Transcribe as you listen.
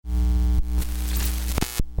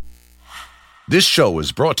This show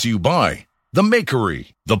is brought to you by The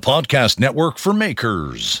Makery, the podcast network for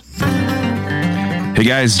makers. Hey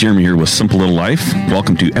guys, Jeremy here with Simple Little Life.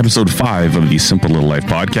 Welcome to episode 5 of the Simple Little Life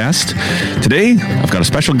podcast. Today, I've got a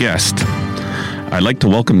special guest. I'd like to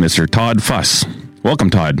welcome Mr. Todd Fuss.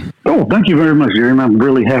 Welcome, Todd. Oh, thank you very much, Jeremy. I'm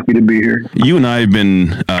really happy to be here. You and I have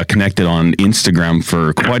been connected on Instagram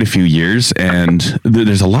for quite a few years, and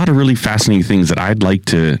there's a lot of really fascinating things that I'd like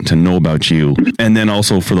to know about you. And then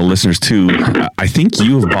also for the listeners too, I think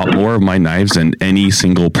you have bought more of my knives than any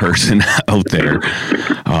single person out there.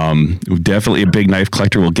 Definitely a big knife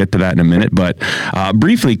collector. We'll get to that in a minute. But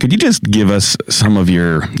briefly, could you just give us some of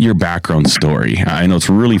your background story? I know it's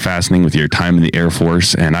really fascinating with your time in the Air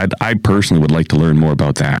Force, and I personally would like to learn more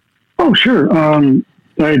about that. Oh, sure.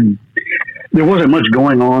 There wasn't much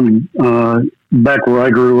going on back where I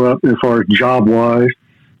grew up as far as job-wise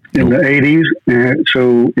in the 80s. And so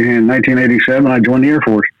in 1987, I joined the Air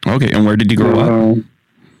Force. Okay, and where did you grow up?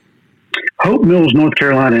 Hope Mills, North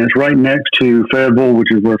Carolina. It's right next to Fayetteville,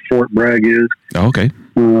 which is where Fort Bragg is. Oh, okay.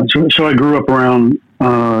 So I grew up around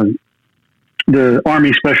the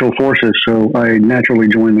Army Special Forces, so I naturally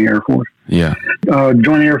joined the Air Force. Yeah.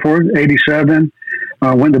 Joined the Air Force, 87.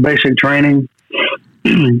 Went to basic training,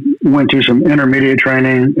 went to some intermediate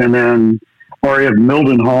training, and then RAF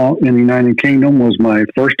Mildenhall in the United Kingdom was my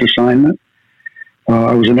first assignment.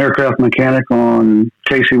 I was an aircraft mechanic on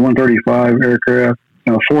KC-135 aircraft,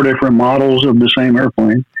 4 different models of the same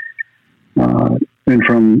airplane. And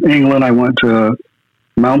from England, I went to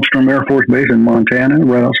Malmstrom Air Force Base in Montana,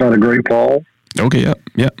 right outside of Great Falls. Okay,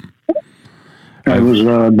 yep. I was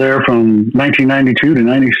there from 1992 to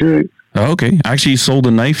 96. Okay. I actually sold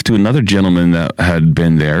a knife to another gentleman that had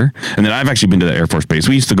been there. And then I've actually been to the Air Force Base.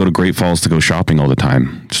 We used to go to Great Falls to go shopping all the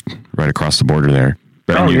time, just right across the border there.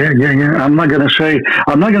 But yeah. I'm not going to say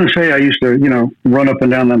I used to, run up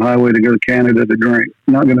and down that highway to go to Canada to drink.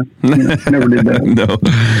 Not going to, never did that. No.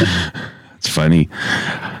 It's funny.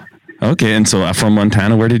 Okay. And so from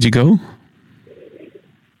Montana, where did you go?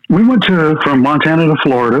 We went from Montana to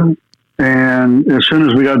Florida. And as soon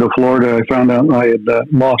as we got to Florida, I found out I had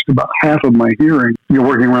lost about half of my hearing. You're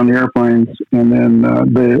working around the airplanes. And then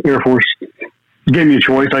the Air Force gave me a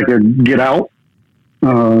choice. I could get out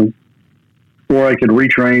or I could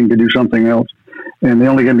retrain to do something else. And they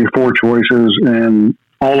only gave me 4 choices. And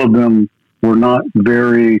all of them were not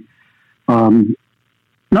very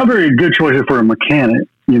good choices for a mechanic,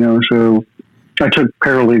 So I took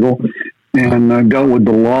paralegal and dealt with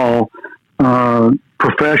the law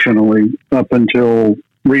professionally up until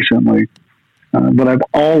recently. But I've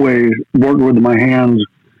always worked with my hands.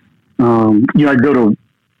 I'd go to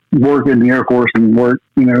work in the Air Force and work,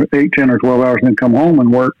 8, 10 or 12 hours and then come home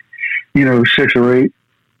and work, 6 or 8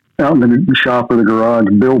 out in the shop or the garage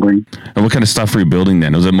building. And what kind of stuff were you building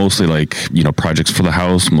then? Was it mostly like, projects for the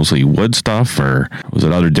house, mostly wood stuff, or was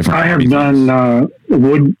it other different? I have done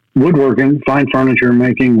woodworking, fine furniture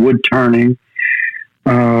making, wood turning.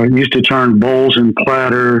 Used to turn bowls and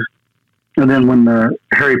platters. And then when the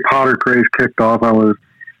Harry Potter craze kicked off, I was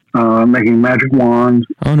making magic wands.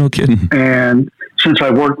 Oh, no kidding. And since I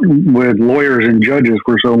worked with lawyers and judges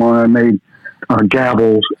for so long, I made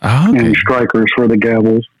gavels and strikers for the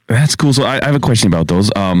gavels. That's cool. So I have a question about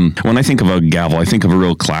those. When I think of a gavel, I think of a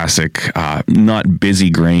real classic, not busy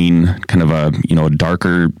grain, kind of a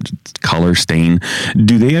darker color stain.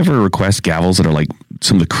 Do they ever request gavels that are like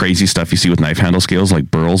some of the crazy stuff you see with knife handle scales, like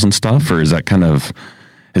burls and stuff, or is that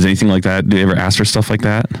is anything like that? Do they ever ask for stuff like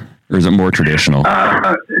that, or is it more traditional?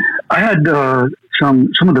 I had some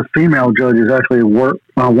of the female judges actually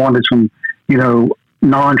wanted some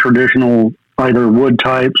non-traditional either wood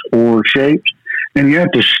types or shapes. And you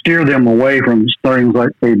have to steer them away from things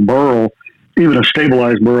like a burl, even a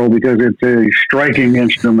stabilized burl, because it's a striking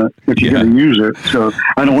instrument if you're going to use it. So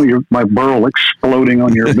I don't want my burl exploding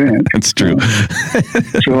on your bench. That's true.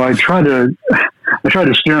 So I try to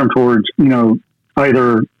steer them towards,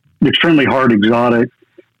 either extremely hard exotic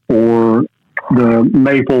or the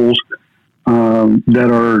maples that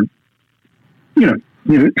are,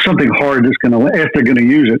 something hard that's going to, if they're going to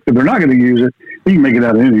use it. If they're not going to use it, you can make it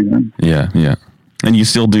out of anything. Yeah. And you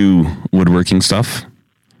still do woodworking stuff?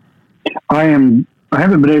 I haven't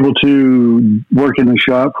been able to work in the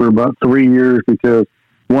shop for about 3 years because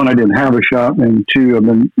 1, I didn't have a shop, and 2, I've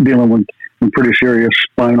been dealing with some pretty serious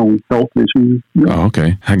spinal health issues. Oh,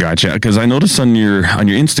 okay. I gotcha. Because I noticed on your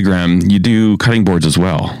Instagram, you do cutting boards as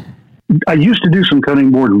well. I used to do some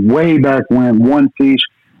cutting boards way back when, 1-piece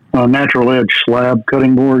natural edge slab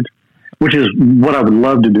cutting boards, which is what I would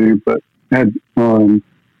love to do, but I had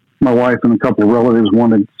my wife and a couple of relatives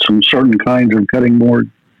wanted some certain kinds of cutting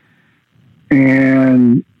board.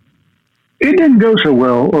 And it didn't go so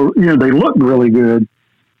well, or they looked really good.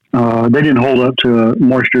 They didn't hold up to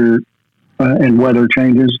moisture and weather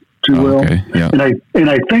changes too well. Okay. Yeah. And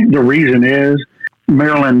I think the reason is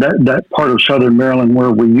Maryland, that part of southern Maryland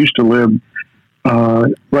where we used to live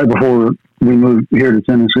right before we moved here to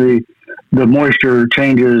Tennessee, the moisture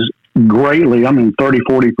changes greatly. I mean,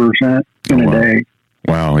 30-40% in a day.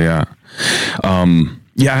 Wow. Yeah.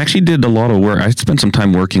 Yeah, I actually did a lot of work. I spent some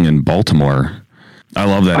time working in Baltimore. I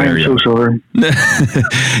love that area. I'm so sorry.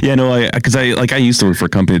 Yeah, no, because I used to work for a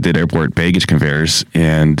company that did airport baggage conveyors,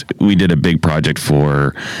 and we did a big project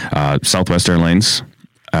for Southwest Airlines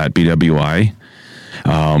at BWI.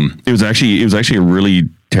 It was actually a really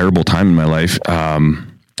terrible time in my life.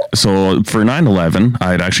 So for 9/11,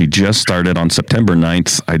 I had actually just started on September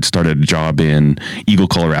 9th. I'd started a job in Eagle,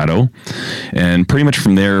 Colorado. And pretty much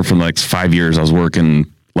from there, for like 5 years, I was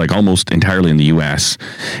working like almost entirely in the U.S.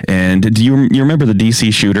 And do you remember the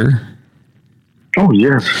DC shooter? Oh,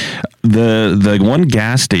 yes. The one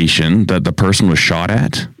gas station that the person was shot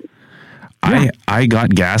at, yeah. I got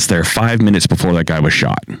gas there 5 minutes before that guy was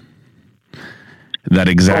shot. That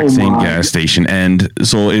exact same gas station. And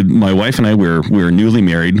so my wife and I, we were newly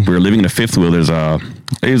married. We were living in a fifth wheel. It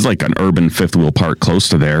was like an urban fifth wheel park close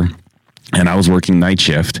to there. And I was working night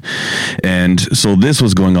shift. And so this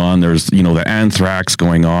was going on. There's, the anthrax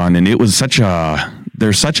going on. And it was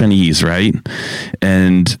there's such unease, right?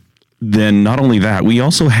 And then not only that, we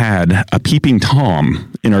also had a peeping Tom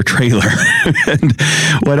in our trailer. And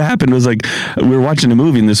what happened was, like, we were watching a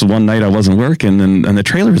movie, and this one night I wasn't working, and the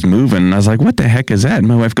trailer was moving. And I was like, what the heck is that? And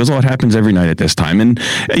my wife goes, oh, it happens every night at this time. And,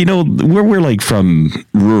 we're like from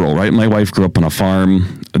rural, right? My wife grew up on a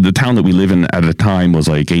farm. The town that we live in at a time was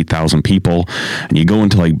like 8,000 people. And you go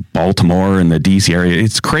into like Baltimore and the DC area,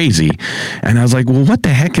 it's crazy. And I was like, well, what the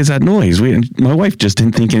heck is that noise? My wife just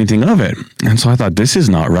didn't think anything of it. And so I thought, this is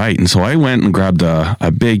not right. And so I went and grabbed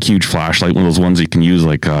a big, huge flashlight, one of those ones you can use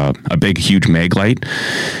like a big, huge mag light.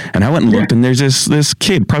 And I went and looked, and there's this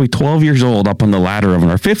kid, probably 12 years old, up on the ladder of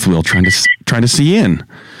our fifth wheel trying to see in.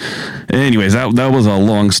 Anyways, that was a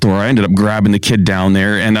long story. I ended up grabbing the kid down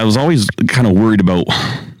there, and I was always kind of worried about,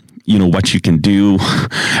 what you can do.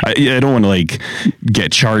 I don't want to like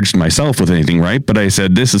get charged myself with anything, right? But I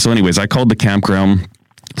said, so anyways, I called the campground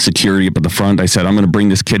security up at the front. I said, I'm going to bring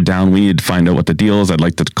this kid down. We need to find out what the deal is. I'd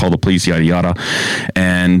like to call the police, yada, yada.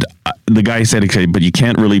 And the guy said, okay, but you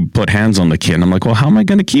can't really put hands on the kid. And I'm like, well, how am I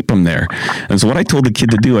going to keep him there? And so what I told the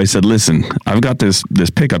kid to do, I said, listen, I've got this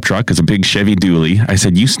pickup truck. It's a big Chevy dually. I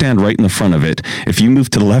said, you stand right in the front of it. If you move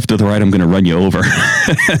to the left or the right, I'm going to run you over.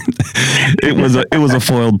 It was a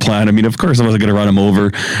foiled plan. I mean, of course I wasn't going to run him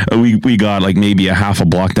over. We got like maybe a half a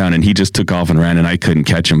block down, and he just took off and ran, and I couldn't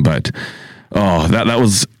catch him. But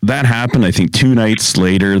that happened. I think 2 nights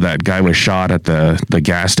later, that guy was shot at the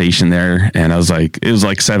gas station there. And I was like, it was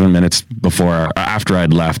like 7 minutes after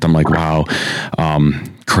I'd left. I'm like, wow,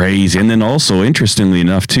 crazy. And then also, interestingly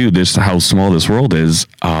enough, too, how small this world is.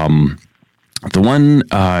 The one,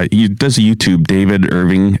 he does YouTube, David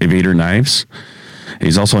Irving, Evader Knives.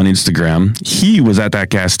 He's also on Instagram. He was at that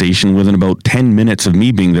gas station within about 10 minutes of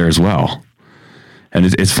me being there as well. And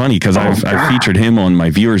it's funny because I've featured him on my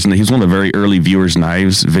Viewers, and he's one of the very early Viewers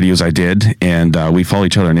Knives videos I did. And we follow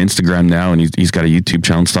each other on Instagram now, and he's got a YouTube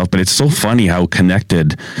channel and stuff. But it's so funny how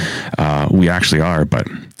connected we actually are. But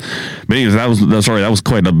anyways, that was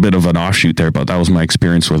quite a bit of an offshoot there. But that was my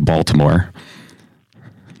experience with Baltimore,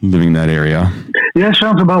 living in that area. Yeah, it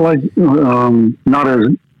sounds about like not as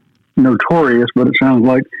notorious, but it sounds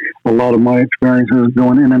like a lot of my experiences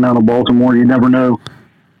going in and out of Baltimore. You never know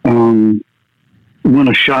when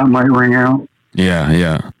a shot might ring out.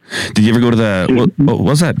 Yeah. Did you ever go to what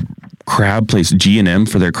was that crab place, G&M,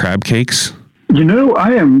 for their crab cakes?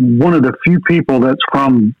 I am one of the few people that's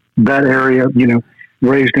from that area,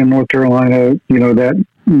 raised in North Carolina, that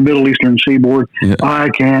Middle Eastern seaboard. Yeah. I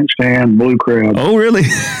can't stand blue crab. Oh, really?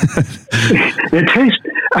 It tastes,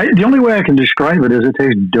 the only way I can describe it is it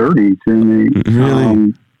tastes dirty to me.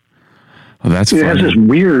 Really? That's funny. It has this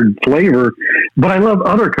weird flavor, but I love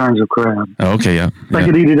other kinds of crab. Okay, yeah. I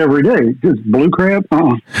could eat it every day. Just blue crab?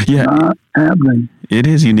 Yeah. Not happening. It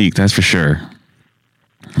is unique, that's for sure.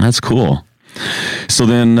 That's cool. So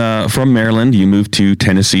then from Maryland, you moved to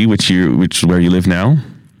Tennessee, which is where you live now?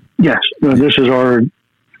 Yes. This is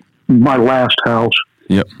my last house.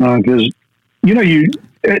 Yep. Because,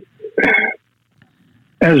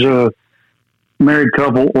 as a married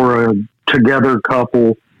couple or a together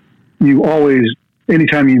couple, you always,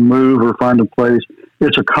 anytime you move or find a place,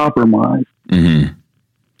 it's a compromise. Mm-hmm.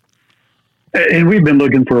 And we've been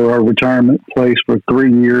looking for our retirement place for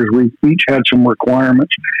 3 years. We each had some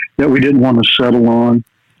requirements that we didn't want to settle on.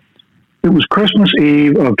 it was Christmas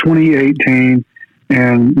Eve of 2018,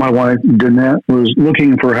 and my wife, Danette, was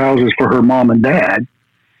looking for houses for her mom and dad,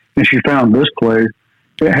 and she found this place.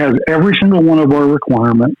 It has every single one of our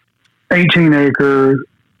requirements, 18 acres,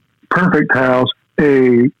 perfect house,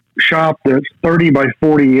 a shop that's 30 by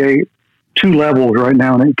 48, 2 levels right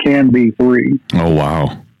now, and it can be 3. Oh,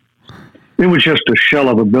 wow. It was just a shell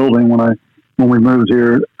of a building when we moved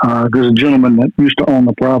here, because a gentleman that used to own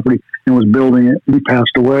the property and was building it, he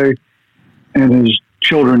passed away, and his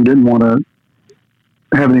children didn't want to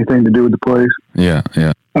have anything to do with the place. Yeah,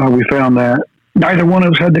 yeah. We found that neither one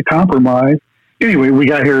of us had to compromise. Anyway, we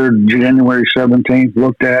got here January 17th,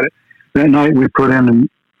 looked at it. That night we put in and,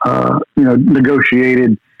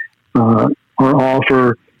 negotiated our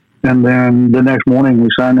offer, and then the next morning we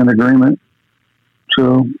signed an agreement.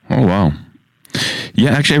 So. Oh, wow.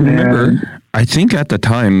 Yeah, actually, I remember, I think at the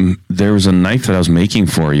time there was a knife that I was making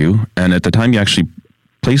for you, and at the time you actually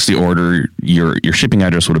placed the order, your shipping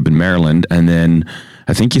address would have been Maryland, and then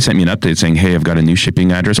I think you sent me an update saying, hey, I've got a new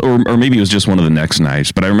shipping address, or maybe it was just one of the next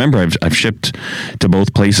knives, but I remember I've shipped to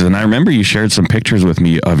both places, and I remember you shared some pictures with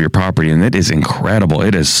me of your property, and it is incredible.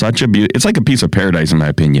 It is such a it's like a piece of paradise, in my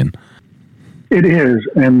opinion. It is,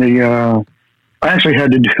 and I actually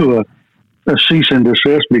had to do a cease and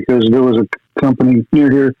desist because there was a company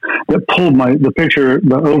near here that pulled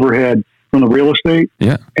the overhead from the real estate,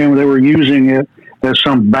 and they were using it as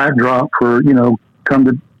some backdrop for, come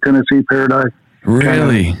to Tennessee Paradise.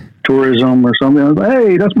 Really? Kind of tourism or something. I was like,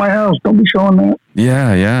 hey, that's my house. Don't be showing that.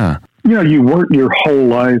 Yeah, yeah. You work your whole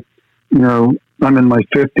life. I'm in my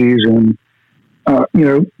 50s and,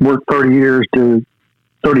 worked 30 years to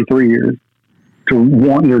 33 years to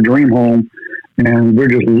want your dream home. And we're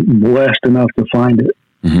just blessed enough to find it.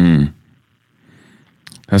 Mm-hmm.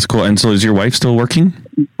 That's cool. And so is your wife still working?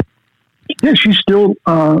 Yeah, she's still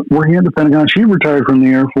working at the Pentagon. She retired from the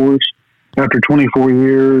Air Force after 24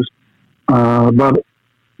 years, about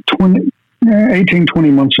 18,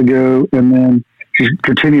 20 months ago. And then she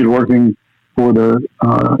continued working for the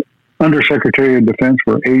Undersecretary of Defense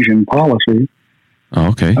for Asian Policy. Oh,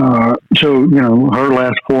 okay. So, her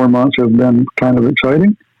last 4 months have been kind of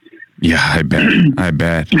exciting. Yeah, I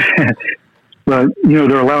bet. But,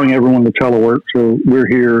 they're allowing everyone to telework. So we're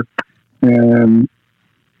here and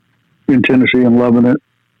in Tennessee and loving it.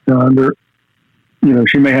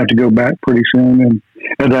 She may have to go back pretty soon. And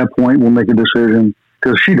at that point, we'll make a decision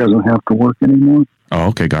because she doesn't have to work anymore. Oh,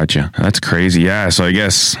 okay. Gotcha. That's crazy. Yeah. So I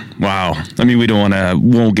guess, wow. I mean,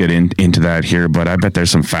 won't get into that here, but I bet there's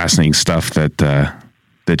some fascinating stuff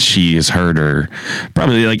that she has heard, or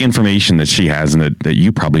probably like information that she has and that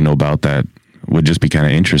you probably know about that would just be kind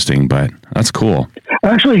of interesting, but that's cool.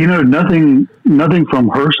 Actually, nothing from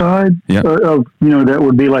her side of, that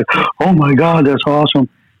would be like, oh my God, that's awesome.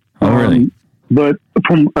 Oh, really? But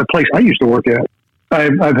from a place I used to work at,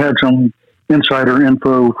 I've had some insider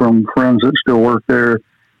info from friends that still work there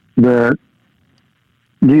that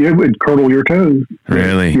it would curdle your toes.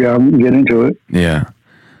 Really? Yeah, get into it. Yeah.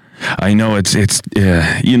 I know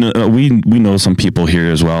we know some people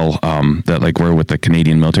here as well that like we're with the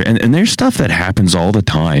Canadian military, and there's stuff that happens all the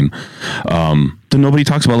time that nobody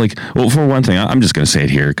talks about. Like, well, for one thing, I'm just going to say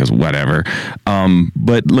it here because whatever.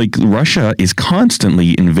 But like Russia is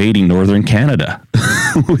constantly invading northern Canada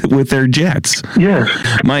with their jets. Yes,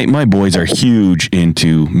 my boys are huge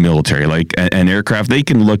into military, like an aircraft. They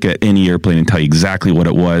can look at any airplane and tell you exactly what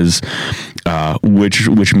it was, which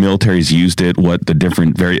militaries used it, what the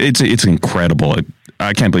different it's incredible.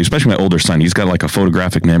 I can't believe, especially my older son, he's got like a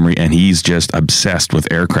photographic memory and he's just obsessed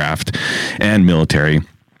with aircraft and military.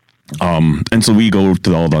 And so we go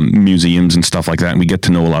to all the museums and stuff like that, and we get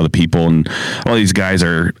to know a lot of the people, and all these guys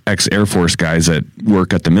are ex-Air Force guys that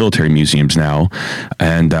work at the military museums now,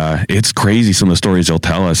 and it's crazy some of the stories they'll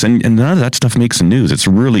tell us, and none of that stuff makes the news. It's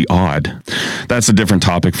really odd. That's a different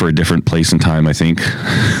topic for a different place and time, I think.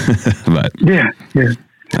 But yeah.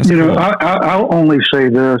 Cool. I'll only say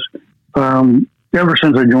this. Ever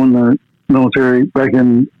since I joined the military back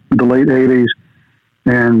in the late 80s,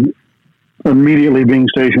 and immediately being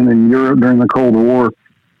stationed in Europe during the Cold War,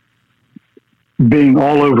 being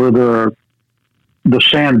all over the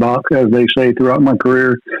sandbox, as they say, throughout my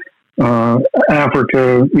career,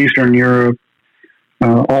 Africa, Eastern Europe,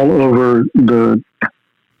 all over the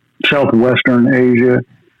Southwestern Asia,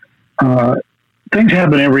 things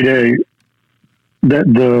happen every day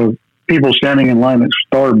that the people standing in line at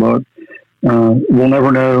Starbucks will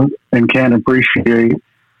never know and can't appreciate.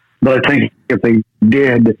 But I think if they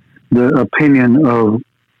did, the opinion of,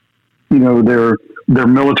 their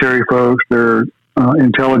military folks, their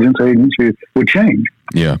intelligence agencies would change.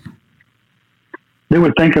 Yeah. They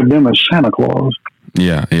would think of them as Santa Claus.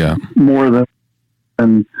 Yeah, yeah. More than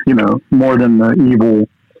the evil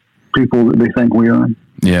people that they think we are.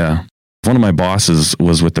 Yeah. One of my bosses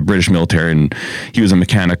was with the British military, and he was a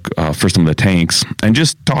mechanic for some of the tanks. And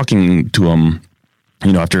just talking to him,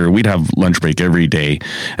 after we'd have lunch break every day,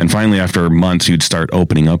 and finally after months, he'd start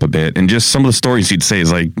opening up a bit. And just some of the stories he'd say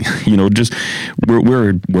is like, just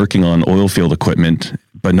we're working on oil field equipment,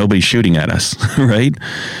 but nobody's shooting at us, right?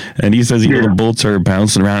 And he says, the bullets are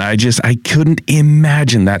bouncing around. I couldn't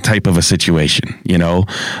imagine that type of a situation.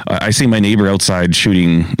 I see my neighbor outside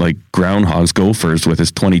shooting like groundhogs, gophers with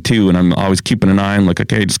his .22, and I'm always keeping an eye on, like,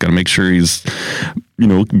 okay, just got to make sure he's,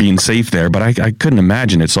 being safe there. But I couldn't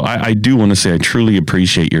imagine it. So I do want to say I truly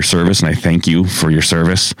appreciate your service, and I thank you for your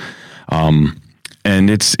service.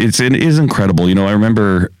 And it is incredible. I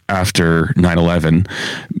remember after 9/11,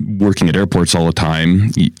 working at airports all the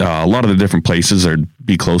time, a lot of the different places would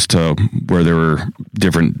be close to where there were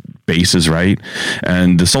different bases, right?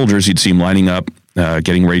 And the soldiers, you'd see them lining up,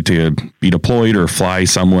 getting ready to be deployed or fly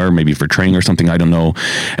somewhere, maybe for training or something, I don't know.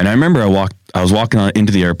 And I remember I was walking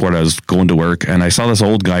into the airport, I was going to work, and I saw this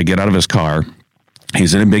old guy get out of his car.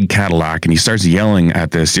 He's in a big Cadillac, and he starts yelling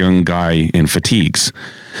at this young guy in fatigues.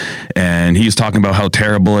 And he's talking about how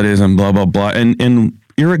terrible it is and blah, blah, blah. And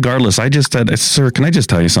irregardless, I just said, sir, can I just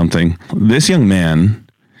tell you something? This young man,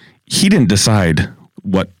 he didn't decide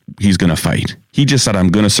what he's going to fight. He just said, I'm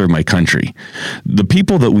going to serve my country. The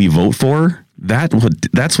people that we vote for,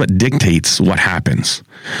 that's what dictates what happens.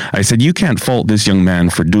 I said, you can't fault this young man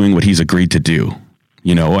for doing what he's agreed to do.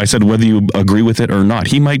 I said, whether you agree with it or not,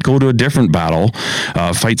 he might go to a different battle,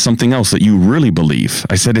 fight something else that you really believe.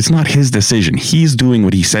 I said, it's not his decision. He's doing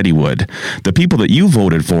what he said he would. The people that you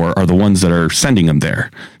voted for are the ones that are sending him there.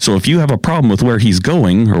 So if you have a problem with where he's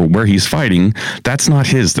going or where he's fighting, that's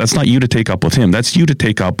not you to take up with him. That's you to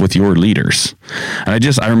take up with your leaders. And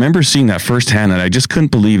I remember seeing that firsthand, and I just couldn't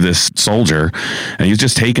believe this soldier, and he was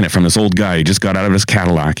just taking it from this old guy. He just got out of his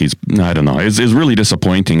Cadillac. I don't know. It's really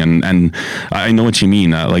disappointing. And I know what you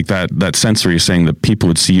mean, like that sense where you're saying that people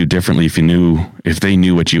would see you differently if they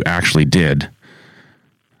knew what you actually did.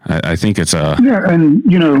 I think it's and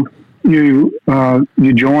you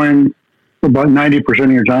join, about 90%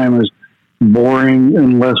 of your time is boring,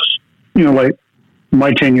 unless like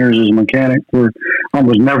my 10 years as a mechanic were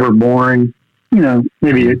almost never boring.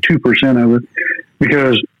 Maybe at 2% of it,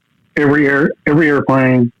 because every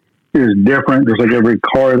airplane is different. Just like every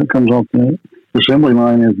car that comes off the assembly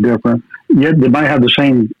line is different. Yet they might have the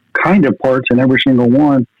same kind of parts in every single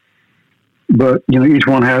one, but each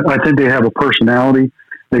one has. I think they have a personality.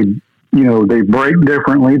 They brake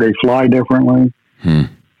differently. They fly differently.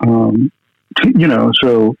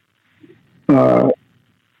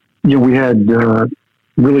 We had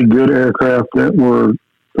really good aircraft that were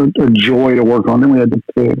a joy to work on. Then we had the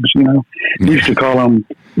pigs. We used to call them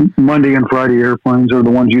Monday and Friday airplanes, are the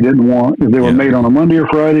ones you didn't want. If they were made on a Monday or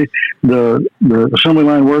Friday, the assembly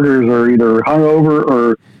line workers are either hung over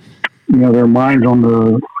or their minds on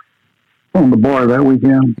the bar that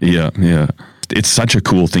weekend. Yeah. It's such a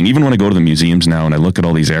cool thing. Even when I go to the museums now and I look at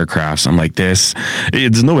all these aircrafts, I'm like, there's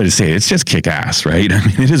no way to say it. It's just kick ass, right? I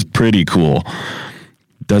mean, it is pretty cool.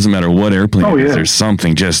 Doesn't matter what airplane it is, there's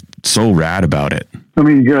something just so rad about it. I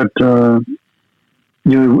mean, you got the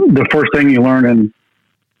first thing you learn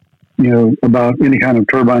about any kind of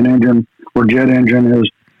turbine engine or jet engine is,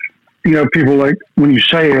 people like, when you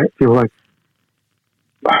say it, people like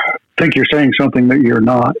think you're saying something that you're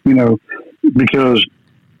not, because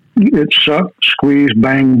it's suck, squeeze,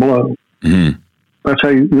 bang, blow. Mm-hmm. That's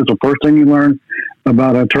the first thing you learn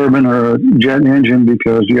about a turbine or a jet engine,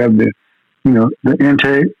 because you have the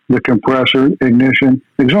intake, the compressor, ignition,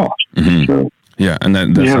 exhaust. Mm-hmm. So, yeah, and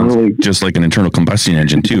that sounds really just like an internal combustion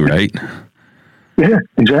engine too, right? Yeah,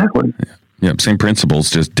 exactly. Yeah, same principles,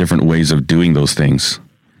 just different ways of doing those things.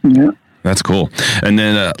 Yeah. That's cool. And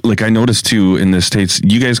then, I noticed too, in the States,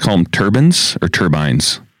 you guys call them turbines or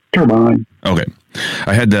turbines? Turbine. Okay.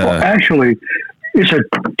 I had actually, it's a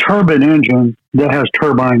turbine engine that has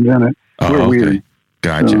turbines in it. Oh, okay.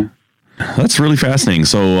 Gotcha. That's really fascinating.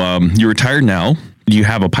 So you're retired now. Do you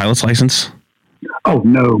have a pilot's license? Oh,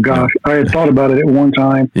 no, gosh. I had thought about it at one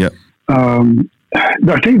time. Yeah.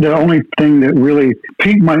 I think the only thing that really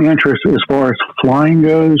piqued my interest as far as flying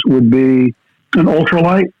goes would be an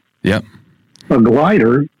ultralight. Yep. A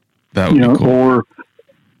glider. That would be cool. Or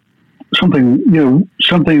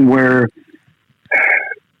something where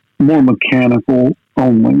more mechanical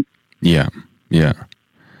only. Yeah.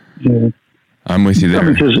 I'm with you there.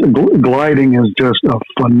 I mean, gliding is just a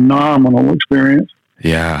phenomenal experience.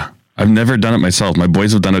 Yeah. I've never done it myself. My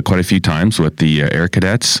boys have done it quite a few times with the Air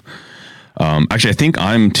Cadets. Actually, I think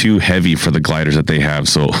I'm too heavy for the gliders that they have.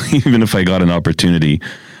 So even if I got an opportunity,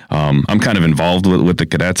 I'm kind of involved with the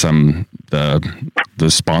cadets. I'm the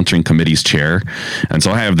sponsoring committee's chair. And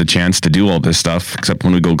so I have the chance to do all this stuff, except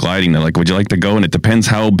when we go gliding, they're like, would you like to go? And it depends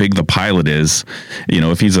how big the pilot is. You know,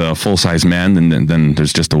 if he's a full-size man, then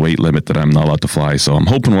there's just a weight limit that I'm not allowed to fly. So I'm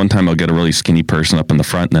hoping one time I'll get a really skinny person up in the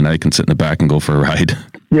front, and then I can sit in the back and go for a ride.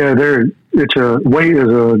 Yeah, weight is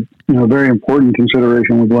a very important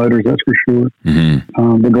consideration with gliders, that's for sure.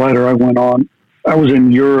 Mm-hmm. The glider I went on, I was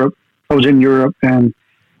in Europe, and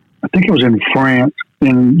I think it was in France,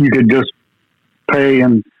 and you could just pay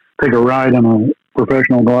and take a ride on a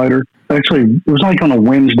professional glider. Actually, it was like on a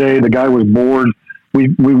Wednesday. The guy was bored. Me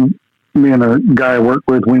and a guy I worked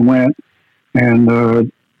with, we went,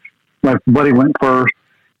 and my buddy went first.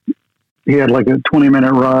 He had like a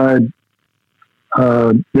 20-minute ride.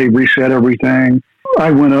 They reset everything.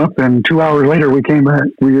 I went up, and 2 hours later we came back.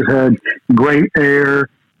 We just had great air.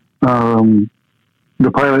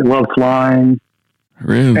 The pilot loved flying.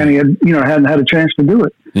 Really? And he hadn't had a chance to do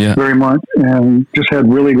it very much, and just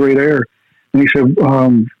had really great air. And he said,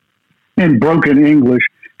 in broken English,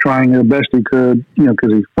 trying the best he could,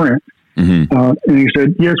 because he's French. Mm-hmm. And he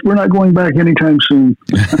said, yes, we're not going back anytime soon.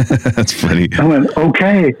 That's funny. I went,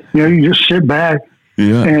 okay. You just sit back.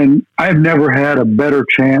 Yeah. And I've never had a better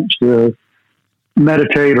chance to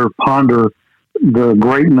meditate or ponder the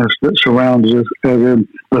greatness that surrounds us, as in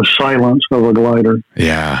the silence of a glider.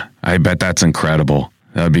 Yeah, I bet that's incredible.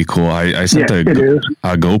 That'd be cool. I sent a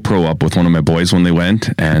GoPro up with one of my boys when they went,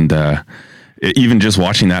 and even just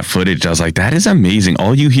watching that footage, I was like, that is amazing.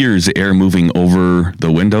 All you hear is the air moving over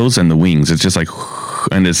the windows and the wings. It's just like,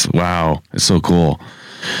 and it's so cool.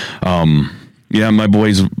 Yeah,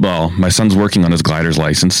 my son's working on his glider's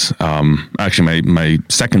license. Actually, my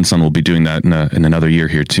second son will be doing that in another year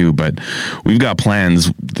here too, but we've got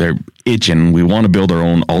plans. They're itching. We want to build our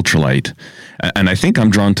own ultralight. And I think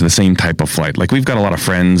I'm drawn to the same type of flight. Like, we've got a lot of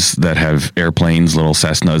friends that have airplanes, little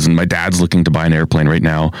Cessnas, and my dad's looking to buy an airplane right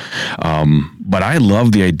now. But I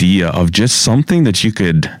love the idea of just something that you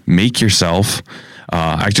could make yourself.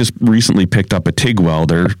 I just recently picked up a TIG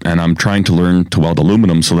welder, and I'm trying to learn to weld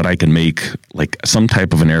aluminum so that I can make like some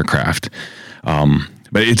type of an aircraft.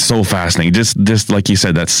 But it's so fascinating. Just like you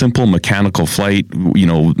said, that simple mechanical flight,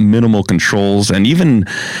 minimal controls, and even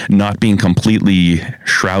not being completely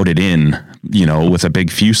shrouded in, with a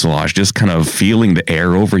big fuselage, just kind of feeling the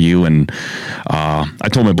air over you. And I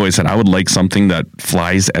told my boys that I would like something that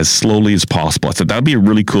flies as slowly as possible. I said that would be a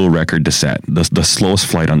really cool record to set, the slowest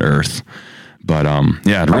flight on Earth. But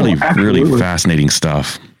really fascinating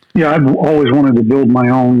stuff. Yeah, I've always wanted to build my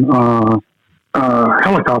own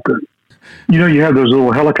helicopter. You have those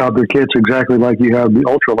little helicopter kits exactly like you have the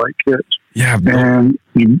ultralight kits. Yeah, and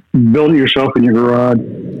you build it yourself in your garage.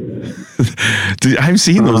 Dude, I've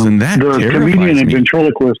seen those, and that the comedian and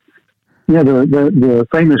ventriloquist. Yeah, the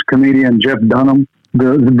famous comedian Jeff Dunham,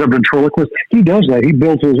 the ventriloquist. He does that. He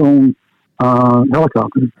builds his own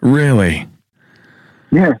helicopter. Really?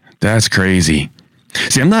 Yeah, that's crazy.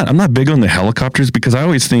 See, I'm not big on the helicopters because I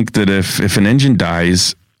always think that if an engine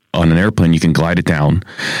dies on an airplane, you can glide it down.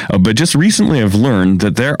 But just recently, I've learned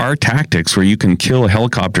that there are tactics where you can kill a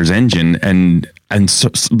helicopter's engine, and so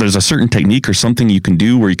there's a certain technique or something you can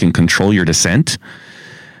do where you can control your descent.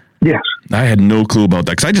 Yes. I had no clue about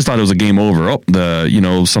that because I just thought it was a game over.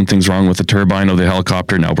 Something's wrong with the turbine of the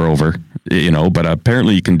helicopter. Now we're over. But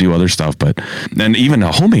apparently you can do other stuff. And even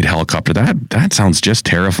a homemade helicopter, that sounds just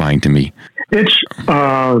terrifying to me. It's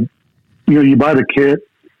you buy the kit,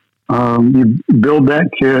 you build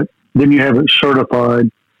that kit, then you have it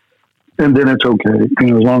certified, and then it's okay.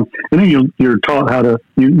 And then you're taught how to.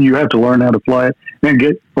 You have to learn how to fly it and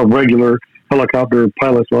get a regular helicopter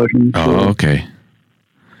pilot's license. Oh, okay.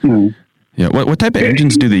 Yeah. What type of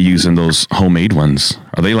engines do they use in those homemade ones?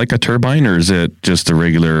 Are they like a turbine, or is it just a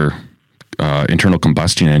regular internal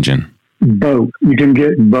combustion engine? Both. You can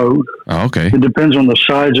get both. Oh, okay. It depends on the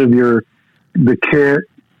size of the kit,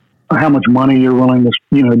 how much money you're willing to,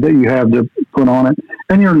 that you have to put on it,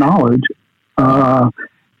 and your knowledge.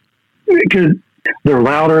 Because they're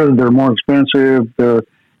louder, they're more expensive, they're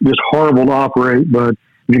just horrible to operate. But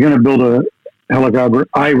if you're going to build a helicopter,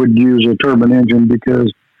 I would use a turbine engine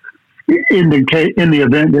because in the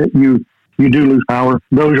event that you do lose power,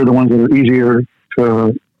 those are the ones that are easier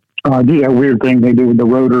to do that weird thing they do with the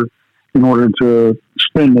rotor in order to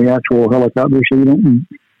spin the actual helicopter, so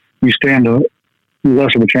you stand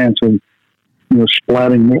less of a chance of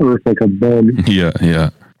splatting the earth like a bug. Yeah.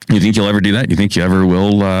 You think you'll ever do that? You think you ever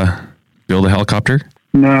will build a helicopter?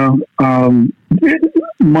 No.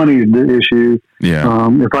 Money is the issue. Yeah.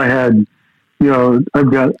 If I had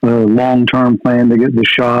I've got a long-term plan to get the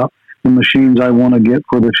shop, the machines I want to get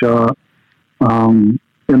for the shop. And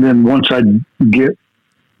then once I get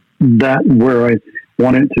that where I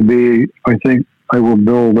want it to be, I think I will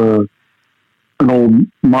build an old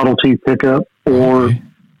Model T pickup or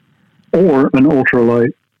an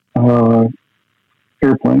ultralight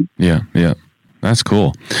airplane. Yeah. That's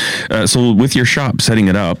cool. So with your shop, setting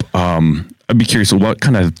it up, I'd be curious, what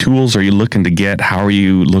kind of tools are you looking to get? How are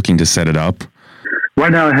you looking to set it up?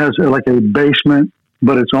 Right now it has like a basement,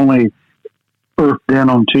 but it's only earthed in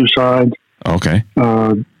on two sides. Okay.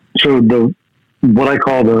 So what I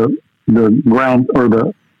call the ground or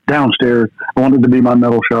the downstairs, I want it to be my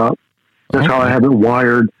metal shop. That's how I have it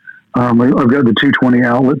wired. I've got the 220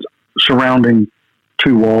 outlets surrounding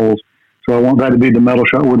two walls. So I want that to be the metal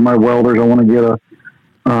shop with my welders. I want to get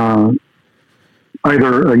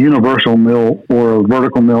either a universal mill or a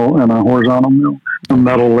vertical mill and a horizontal mill, a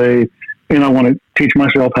metal lathe. And I want to teach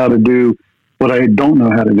myself how to do what I don't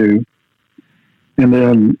know how to do. And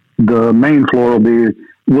then the main floor will be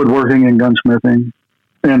woodworking and gunsmithing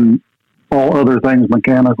and all other things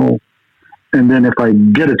mechanical. And then if I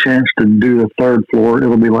get a chance to do the third floor,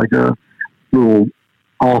 it'll be like a little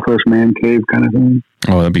office man cave kind of thing.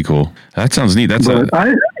 Oh, that'd be cool. That sounds neat.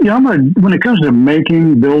 When it comes to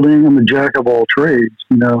making, building, I'm a jack of all trades,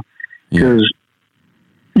 because,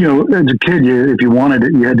 as a kid, if you wanted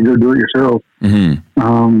it, you had to go do it yourself. Mm-hmm.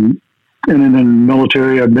 And then in the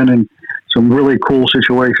military, I've been in some really cool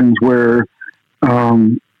situations where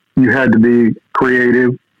you had to be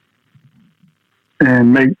creative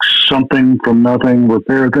and make something from nothing,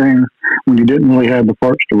 repair things when you didn't really have the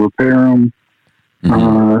parts to repair them.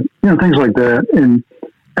 Mm-hmm. Things like that. And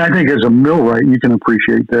I think as a millwright, you can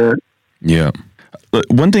appreciate that. Yeah.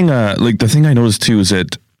 One thing, the thing I noticed too is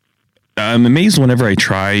that I'm amazed whenever I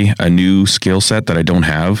try a new skill set that I don't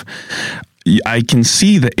have. I can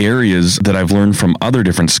see the areas that I've learned from other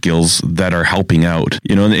different skills that are helping out.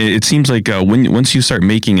 It seems like once you start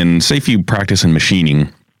making, and say if you practice in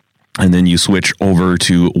machining, and then you switch over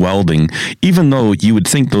to welding, even though you would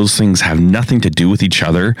think those things have nothing to do with each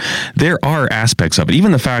other, there are aspects of it.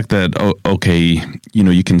 Even the fact that,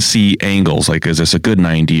 you can see angles, like is this a good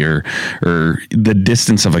 90 or the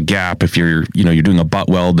distance of a gap. If you're doing a butt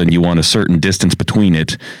weld and you want a certain distance between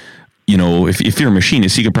it, if you're a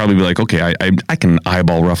machinist, you could probably be like, okay, I can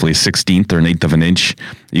eyeball roughly a 1/16 or an 1/8 of an inch.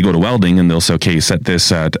 You go to welding and they'll say, okay, set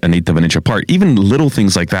this at an 1/8 of an inch apart. Even little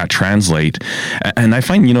things like that translate. And I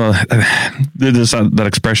find, there's that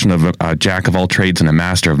expression of a jack of all trades and a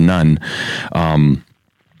master of none.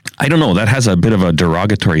 I don't know, that has a bit of a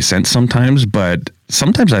derogatory sense sometimes, but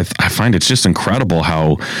sometimes I find it's just incredible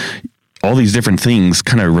how all these different things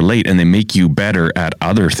kind of relate and they make you better at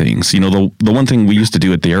other things. The one thing we used to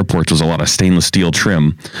do at the airports was a lot of stainless steel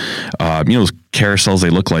trim. Those carousels,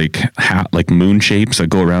 they look like moon shapes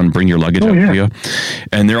that go around and bring your luggage up for you.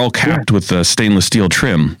 And they're all capped with the stainless steel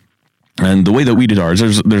trim. And the way that we did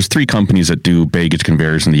ours, there's 3 companies that do baggage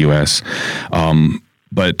conveyors in the US.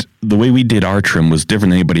 But the way we did our trim was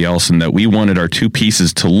different than anybody else in that we wanted our 2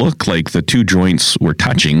 pieces to look like the 2 joints were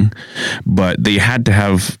touching, but they had to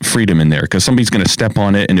have freedom in there because somebody's going to step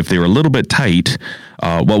on it. And if they were a little bit tight,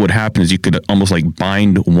 what would happen is you could almost like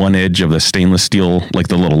bind one edge of the stainless steel, like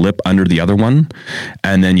the little lip under the other one.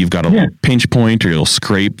 And then you've got a little pinch point, or you'll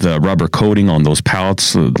scrape the rubber coating on those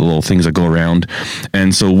pallets, the little things that go around.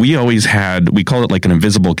 And so we call it like an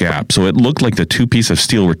invisible gap. So it looked like the 2 pieces of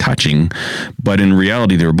steel were touching, but in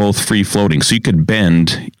reality, they were both free floating. So you could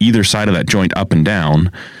bend either side of that joint up and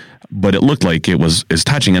down, but it looked like is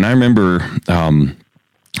touching. And I remember,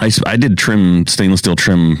 I did stainless steel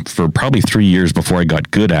trim for probably 3 years before I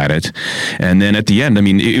got good at it. And then at the end,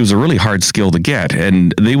 it was a really hard skill to get.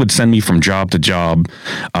 And they would send me from job to job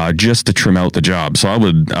just to trim out the job. So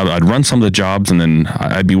I'd run some of the jobs, and then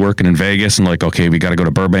I'd be working in Vegas and like, okay, we got to go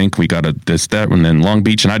to Burbank. We got to this, that, and then Long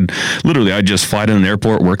Beach. And I'd just fly to an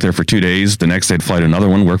airport, work there for 2 days. The next day I'd fly to another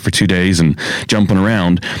one, work for 2 days and jumping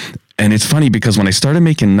around. And it's funny because when I started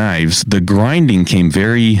making knives, the grinding came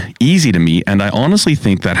very easy to me. And I honestly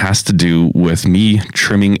think that has to do with me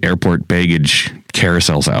trimming airport baggage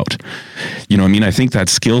carousels out. I think that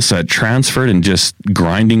skill set transferred and just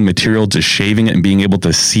grinding material, just shaving it and being able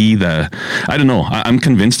to see I don't know. I'm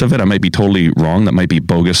convinced of it. I might be totally wrong. That might be a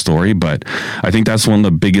bogus story, but I think that's one of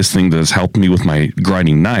the biggest things that's helped me with my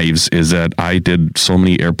grinding knives is that I did so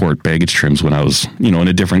many airport baggage trims when I was, in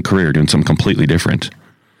a different career doing something completely different.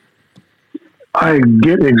 I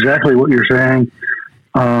get exactly what you're saying,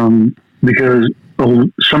 because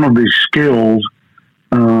some of these skills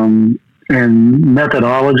and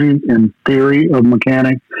methodology and theory of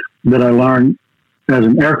mechanic that I learned as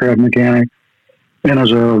an aircraft mechanic and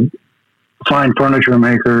as a fine furniture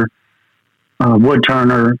maker, wood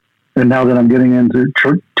turner, and now that I'm getting into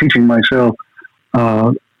teaching myself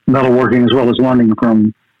metalworking as well as learning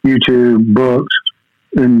from YouTube, books,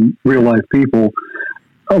 and real life people,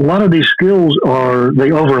 a lot of these skills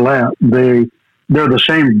they overlap. They're the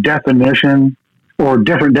same definition or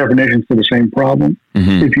different definitions for the same problem,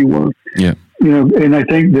 if you will. Yeah. And I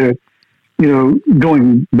think that,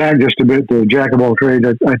 going back just a bit to jack of all trades,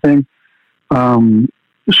 I think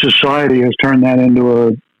society has turned that into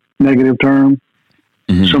a negative term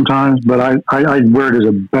sometimes, but I wear it as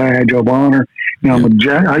a badge of honor. I'm a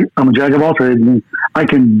jack of all trades, and I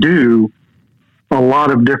can do a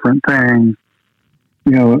lot of different things.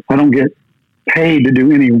 I don't get paid to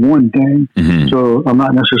do any one thing, so I'm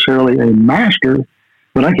not necessarily a master,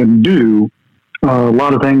 but I can do a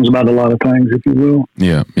lot of things about a lot of things, if you will.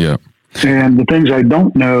 Yeah, yeah. And the things I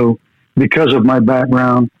don't know, because of my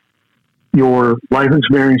background, your life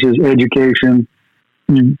experiences, education,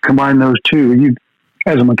 you combine those two,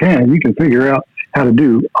 as a mechanic, you can figure out how to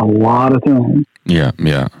do a lot of things. Yeah,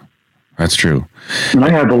 yeah. That's true. And I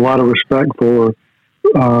have a lot of respect for,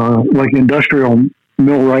 like industrial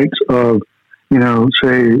millwrights of,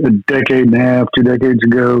 say a decade and a half, 2 decades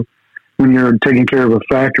ago, when you're taking care of a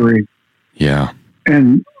factory. Yeah.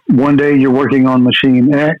 And one day you're working on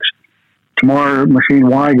machine X, tomorrow machine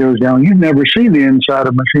Y goes down. You never see the inside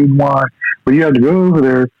of machine Y, but you have to go over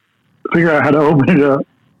there, figure out how to open it up,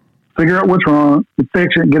 figure out what's wrong,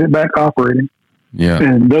 fix it, get it back operating. Yeah.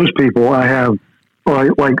 And those people I have,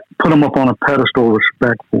 like put them up on a pedestal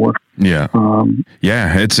respect for. Yeah.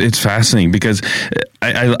 Yeah. It's fascinating because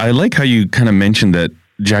I like how you kind of mentioned that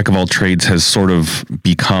jack of all trades has sort of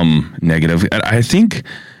become negative. I think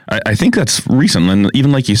that's recent. And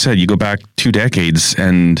even like you said, you go back 2 decades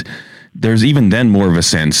and there's even then more of a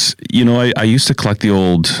sense. I used to collect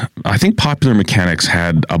I think Popular Mechanics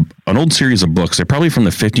had an old series of books. They're probably from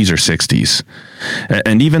the 50s or 60s.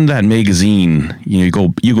 And even that magazine, you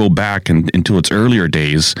go back into its earlier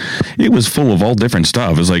days, it was full of all different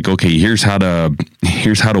stuff. It was like, okay, here's how to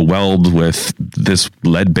weld with this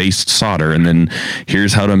lead-based solder, and then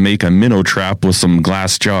here's how to make a minnow trap with some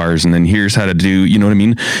glass jars, and then here's how to do, you know what I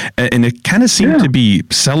mean? And it kind of seemed to be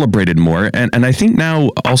celebrated more. And I think now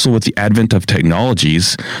also with the advent of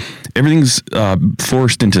technologies, everything's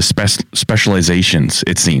forced into specializations,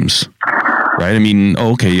 it seems. Right? I mean,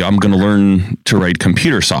 okay, I'm going to learn to write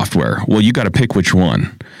computer software. Well, you got to pick which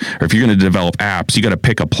one. Or if you're going to develop apps, you got to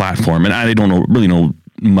pick a platform. And I don't really know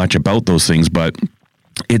much about those things, but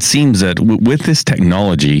it seems that with this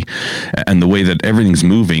technology and the way that everything's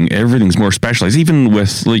moving, everything's more specialized. Even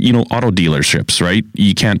with auto dealerships, right?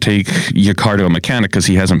 You can't take your car to a mechanic because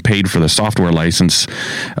he hasn't paid for the software license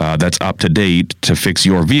that's up to date to fix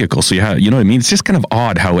your vehicle. So you know what I mean? It's just kind of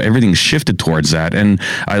odd how everything's shifted towards that. And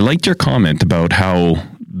I liked your comment about how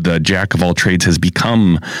the jack of all trades has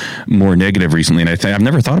become more negative recently. And I've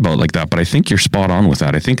never thought about it like that, but I think you're spot on with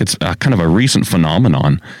that. I think it's kind of a recent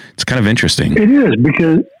phenomenon. It's kind of interesting. It is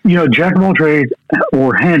because, jack of all trades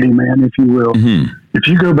or handyman, if you will, if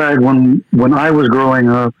you go back when I was growing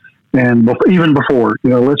up and even before,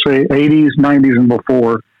 let's say 80s, 90s and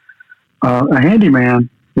before, a handyman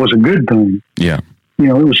was a good thing. Yeah.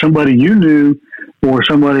 It was somebody you knew or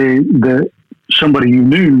somebody you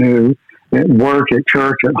knew at work, at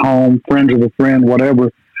church, at home, friends of a friend, whatever,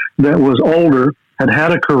 that was older, had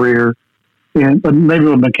a career, and maybe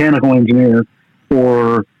a mechanical engineer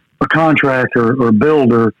or a contractor or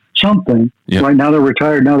builder, something. Yep. Right now they're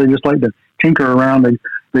retired. Now they just like to tinker around.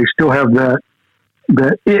 They still have that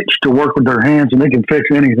itch to work with their hands, and they can fix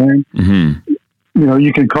anything. Mm-hmm.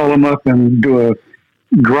 You can call them up and do a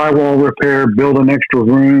drywall repair, build an extra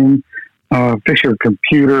room, fix your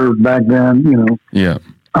computer back then, Yeah.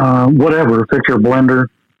 Whatever, fix your blender.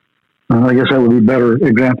 I guess that would be a better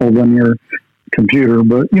example than your computer,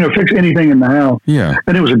 but fix anything in the house. Yeah.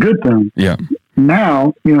 And it was a good thing. Yeah.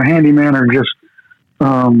 Now, handyman are just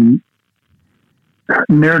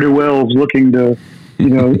ne'er-do-wells looking to,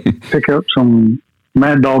 pick up some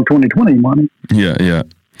Mad Dog 2020 money. Yeah, yeah.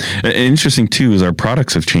 Interesting too is our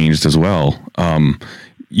products have changed as well.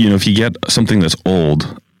 If you get something that's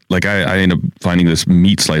old, like I end up finding this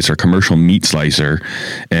commercial meat slicer,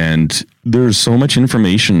 and there's so much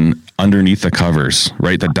information underneath the covers,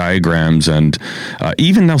 right? The diagrams, and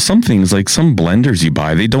even now some things like some blenders you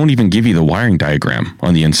buy, they don't even give you the wiring diagram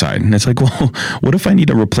on the inside. And it's like, well, what if I need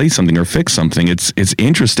to replace something or fix something? It's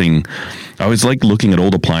interesting. I always like looking at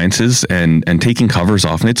old appliances and taking covers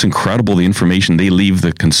off, and it's incredible the information they leave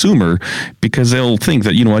the consumer, because they'll think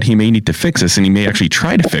that, he may need to fix this, and he may actually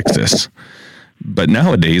try to fix this. But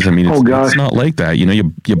nowadays, I mean, it's not like that. You know,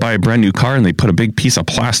 you buy a brand new car and they put a big piece of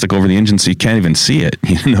plastic over the engine so you can't even see it,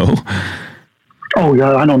 you know? Oh,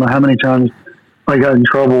 yeah. I don't know how many times I got in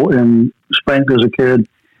trouble and spanked as a kid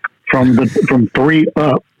from 3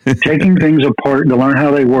 up, taking things apart to learn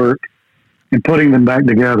how they work and putting them back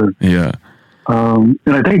together. Yeah. And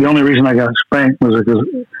I think the only reason I got spanked was because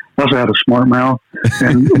I also had a smart mouth.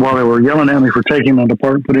 And while they were yelling at me for taking it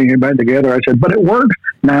apart and putting it back together, I said, but it works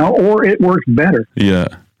now, or it works better. Yeah.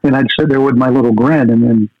 And I'd sit there with my little grin, and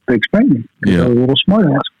then they'd spank me. Yeah. I was a little smart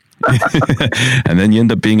ass. And then you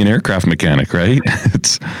end up being an aircraft mechanic, right?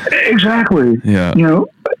 Exactly. Yeah. You know,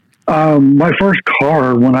 my first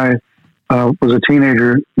car when I was a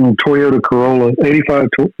teenager, Toyota Corolla,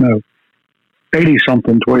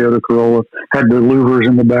 80-something Toyota Corolla, had the louvers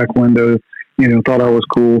in the back window, you know, thought I was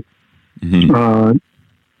cool.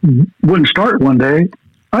 Mm-hmm. Wouldn't start one day.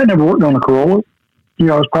 I never worked on a Corolla. You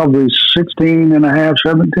know, I was probably 16 and a half,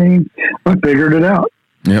 17. I figured it out.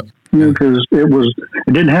 Yep. You know, because it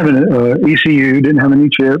didn't have an ECU, didn't have any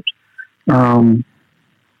chips.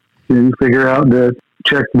 You figure out that,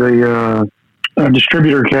 check the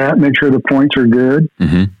distributor cap, make sure the points are good.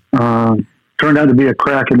 Mm-hmm. Turned out to be a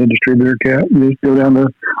crack in the distributor cap. You just go down to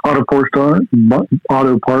auto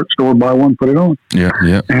parts store, buy one, put it on. Yeah,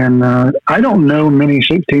 yeah. And I don't know many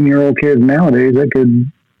 16-year-old kids nowadays that could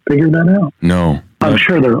figure that out. No. I'm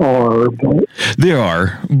sure there are. But there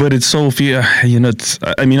are, but it's so few. You know,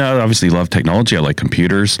 I mean, I obviously love technology. I like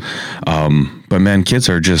computers. But man, kids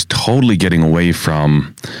are just totally getting away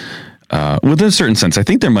from, with a certain sense, I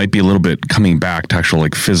think there might be a little bit coming back to actual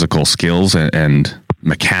like physical skills and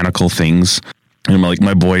mechanical things. And like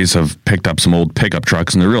my boys have picked up some old pickup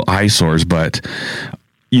trucks and they're real eyesores, but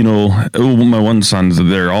you know, my one son's,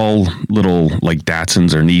 they're all little like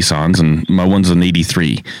Datsuns or Nissans, and my one's an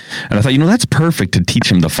 83. And I thought, you know, that's perfect to teach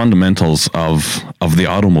him the fundamentals of the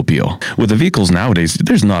automobile. With the vehicles nowadays,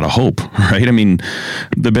 there's not a hope, right? I mean,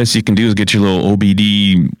 the best you can do is get your little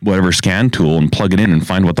OBD, whatever scan tool and plug it in and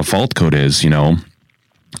find what the fault code is, you know?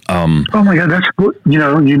 Oh my God, that's, you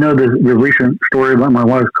know the recent story about my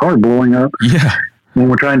wife's car blowing up. Yeah. When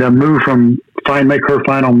we're trying to make her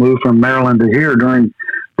final move from Maryland to here during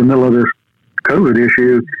the middle of this COVID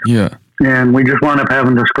issue. Yeah. And we just wound up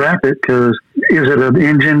having to scrap it because is it an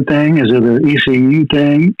engine thing? Is it an ECU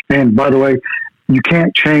thing? And by the way, you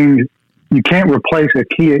can't replace a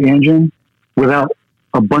Kia engine without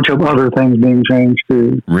a bunch of other things being changed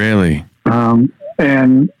too. Really? And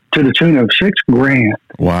to the tune of $6,000.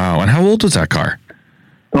 Wow. And how old was that car?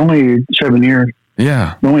 Only 7 years.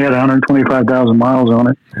 Yeah. Only had 125,000 miles on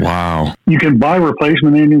it. Wow. You can buy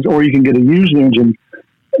replacement engines or you can get a used engine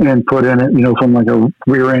and put in it, you know, from like a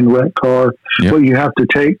rear end wreck car. Yep. But you have to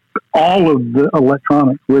take all of the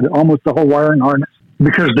electronics with almost the whole wiring harness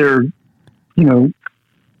because they're, you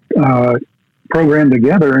know, programmed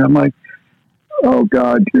together. And I'm like, oh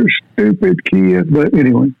God, you're stupid, Kia. But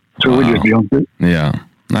anyway, so we just jumped it. Yeah.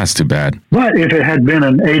 That's too bad. But if it had been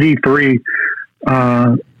an 83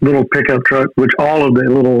 little pickup truck, which all of the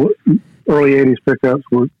little early 80s pickups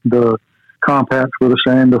were, the compacts were the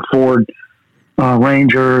same, the Ford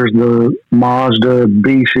Rangers, the Mazda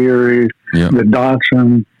B-Series, the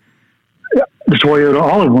Datsun, the Toyota,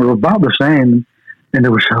 all of them were about the same, and they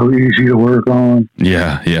were so easy to work on.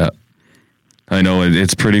 Yeah, yeah. I know,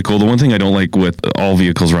 it's pretty cool. The one thing I don't like with all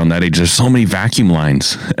vehicles around that age, there's so many vacuum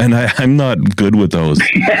lines, and I'm not good with those.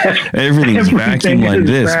 Yes. Everything's vacuum line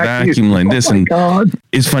this, vacuum line this. And God.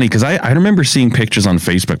 It's funny because I remember seeing pictures on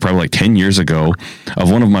Facebook probably like 10 years ago of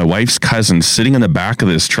one of my wife's cousins sitting in the back of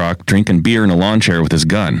this truck drinking beer in a lawn chair with his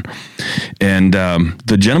gun. And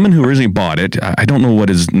the gentleman who originally bought it, I don't know what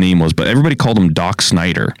his name was, but everybody called him Doc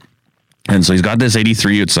Snyder. And so he's got this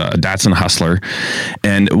 83, it's a Datsun Hustler.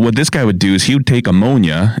 And what this guy would do is he would take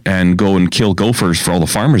ammonia and go and kill gophers for all the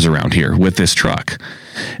farmers around here with this truck.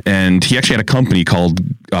 And he actually had a company called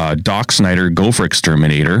Doc Snyder Gopher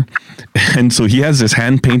Exterminator. And so he has this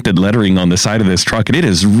hand-painted lettering on the side of this truck, and it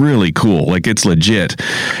is really cool. Like, it's legit.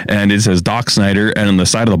 And it says Doc Snyder, and on the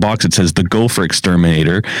side of the box it says the Gopher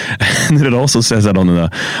Exterminator. And then it also says that on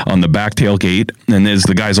the back tailgate, and there's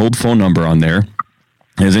the guy's old phone number on there.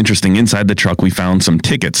 It's interesting. Inside the truck, we found some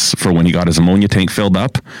tickets for when he got his ammonia tank filled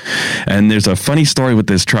up. And there's a funny story with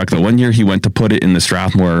this truck that one year he went to put it in the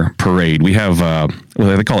Strathmore Parade. We have,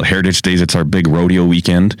 they call it Heritage Days. It's our big rodeo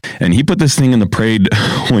weekend. And he put this thing in the parade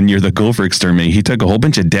one year, the Gopher Exterminator. He took a whole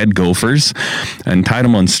bunch of dead gophers and tied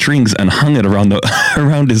them on strings and hung it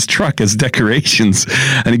around his truck as decorations.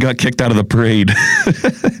 And he got kicked out of the parade.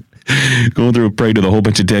 going through a parade with a whole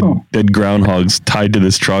bunch of dead groundhogs tied to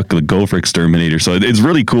this truck, the gopher exterminator. So it's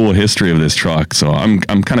really cool history of this truck. So I'm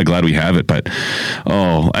kind of glad we have it. But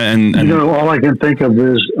and you know, all I can think of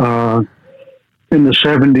is in the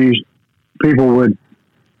 70s, people would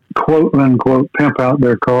quote unquote pimp out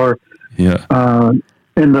their car. Yeah.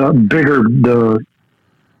 In the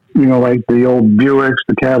you know, like the old Buicks,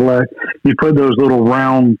 the Cadillac, you put those little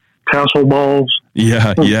round tassel balls.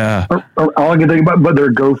 Yeah, yeah. All I can think about, but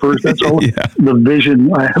they're gophers. That's all the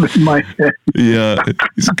vision I have in my head. Yeah,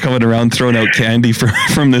 he's coming around throwing out candy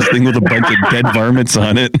from this thing with a bunch of dead varmints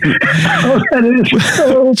on it. Oh, that is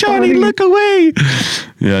so Johnny, funny. look away.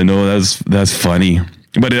 Yeah, no, that's funny.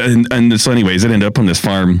 But and so anyways, it ended up on this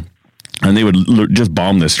farm. And they would just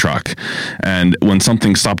bomb this truck. And when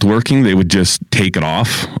something stopped working, they would just take it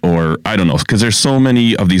off. Or I don't know, because there's so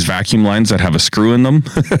many of these vacuum lines that have a screw in them.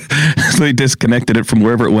 So they disconnected it from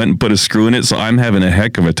wherever it went and put a screw in it. So I'm having a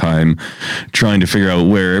heck of a time trying to figure out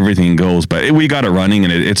where everything goes. But we got it running,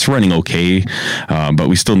 and it's running okay. But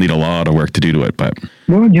we still need a lot of work to do to it. But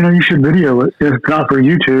well, you know, you should video it, if not for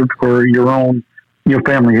YouTube, for your own,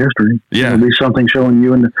 family history. Yeah. It'll be something showing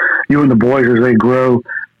you and the boys as they grow.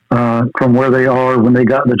 From where they are when they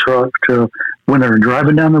got in the truck to when they're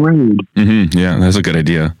driving down the road. Mm-hmm. Yeah, that's a good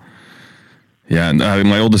idea. Yeah, and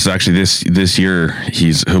my oldest actually this year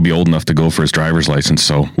he'll be old enough to go for his driver's license,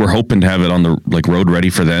 so we're hoping to have it on the road ready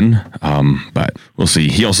for then. But we'll see.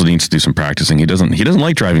 He also needs to do some practicing. He doesn't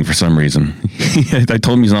like driving for some reason. I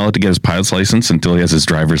told him he's not allowed to get his pilot's license until he has his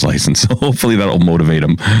driver's license. So hopefully that'll motivate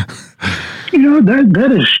him. You know,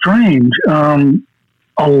 that is strange.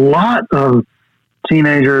 A lot of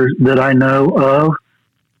teenagers that I know of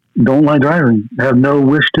don't like driving, have no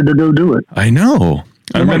wish to go do it. I know.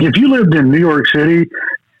 Like if you lived in New York City,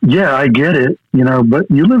 yeah, I get it, but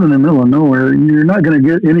you live in the middle of nowhere, you're not going to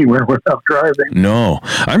get anywhere without driving. No.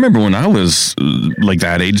 I remember when I was like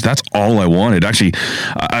that age, that's all I wanted. Actually,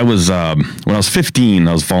 I was, when I was 15,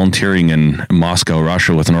 I was volunteering in Moscow,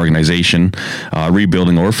 Russia with an organization,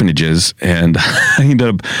 rebuilding orphanages. And I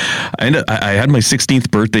had my 16th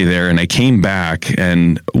birthday there, and I came back.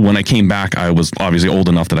 And when I came back, I was obviously old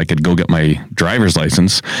enough that I could go get my driver's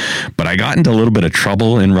license, but I got into a little bit of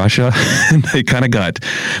trouble in Russia, and I kind of got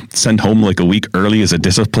sent home like a week early as a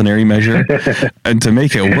disciplinary measure. And to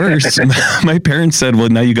make it worse, my parents said, well,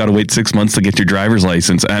 now you got to wait 6 months to get your driver's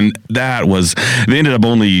license. And they ended up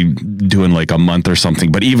only doing like a month or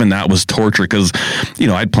something. But even that was torture because,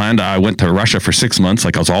 I'd planned, I went to Russia for 6 months,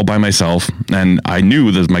 like I was all by myself. And I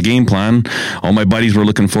knew that was my game plan. All my buddies were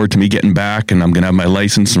looking forward to me getting back, and I'm going to have my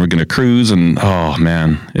license and we're going to cruise. And oh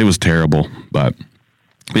man, it was terrible. But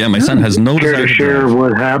yeah, my son has no desire to share drive.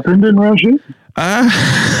 what happened in Russia.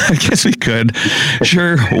 I guess we could.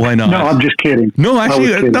 Sure, why not? No, I'm just kidding. No,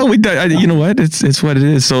 actually, no. You know what? It's what it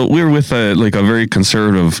is. So we were with a very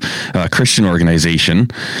conservative Christian organization.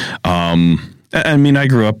 I mean, I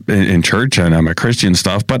grew up in church and I'm a Christian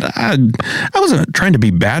stuff, but I wasn't trying to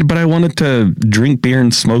be bad, but I wanted to drink beer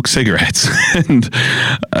and smoke cigarettes. And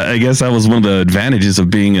I guess that was one of the advantages of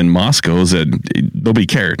being in Moscow is that nobody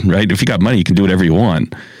cared, right? If you got money, you can do whatever you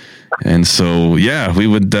want. And so, yeah,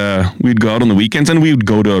 we'd go out on the weekends and we would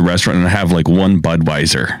go to a restaurant and have like one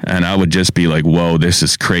Budweiser. And I would just be like, whoa, this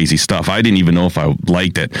is crazy stuff. I didn't even know if I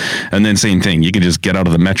liked it. And then same thing, you could just get out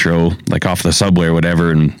of the metro, like off the subway or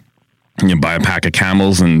whatever, and you buy a pack of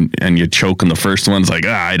Camels and you choke on the first one's like,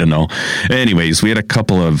 I don't know. Anyways, we had a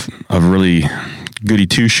couple of really goody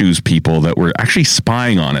two-shoes people that were actually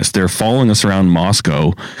spying on us. They're following us around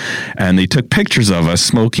Moscow, and they took pictures of us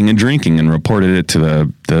smoking and drinking and reported it to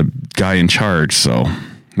the guy in charge. So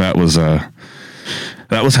that was how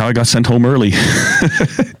I got sent home early.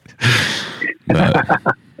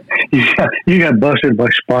 You got busted by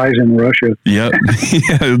spies in Russia. Yep.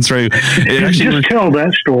 Yeah, that's right. Just tell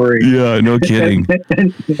that story. Yeah, no kidding.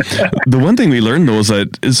 The one thing we learned, though, is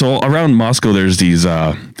that around Moscow, there's these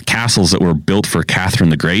castles that were built for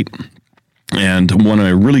Catherine the Great. And one of my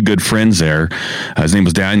really good friends there, his name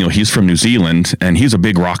was Daniel, he's from New Zealand, and he's a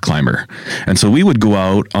big rock climber. And so we would go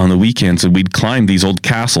out on the weekends and we'd climb these old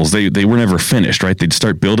castles. They were never finished, right? They'd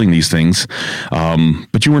start building these things,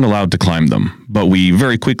 but you weren't allowed to climb them. But we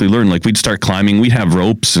very quickly learned, like we'd start climbing, we'd have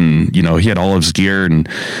ropes and, he had all of his gear and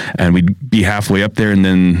we'd be halfway up there and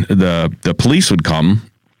then the police would come.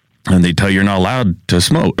 And they'd tell you you're not allowed to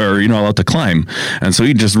smoke or you're not allowed to climb. And so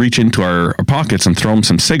he'd just reach into our pockets and throw them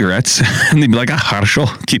some cigarettes. And they'd be like, хорошо,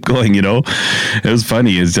 keep going, It was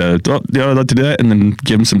funny. You're allowed to do that. And then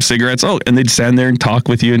give them some cigarettes. Oh, and they'd stand there and talk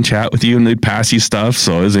with you and chat with you and they'd pass you stuff.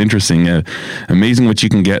 So it was interesting. Amazing what you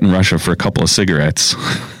can get in Russia for a couple of cigarettes.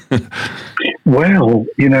 Well,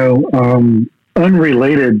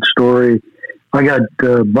 unrelated story. I got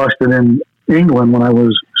busted in England when I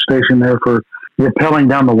was stationed there for rappelling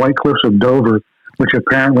down the White Cliffs of Dover, which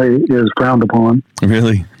apparently is frowned upon.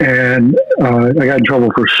 Really? And I got in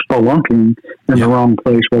trouble for spelunking in the wrong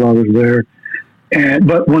place while I was there.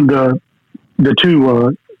 But when the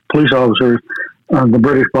two police officers, the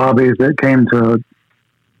British bobbies that came to,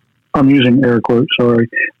 I'm using air quotes, sorry,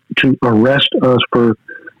 to arrest us for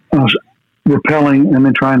rappelling and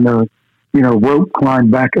then trying to, rope climb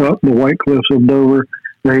back up the White Cliffs of Dover.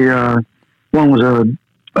 One was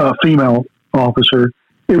a female officer.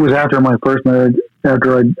 It was after my first marriage,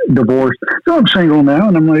 after I divorced. So I'm single now,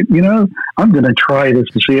 and I'm like, I'm going to try this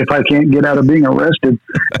to see if I can't get out of being arrested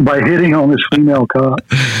by hitting on this female cop.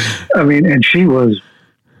 I mean, and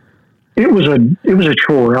it was a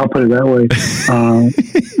chore. I'll put it that way.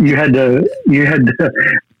 You had to,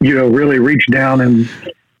 really reach down and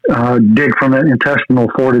dig from that intestinal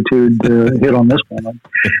fortitude to hit on this woman.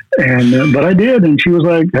 And but I did, and she was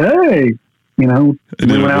like, "Hey, we went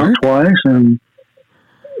out twice,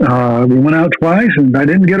 and I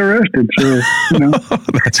didn't get arrested." So,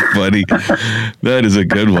 That's funny. That is a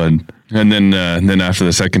good one. And then after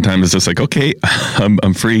the second time, it's just like, okay,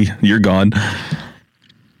 I'm free. You're gone.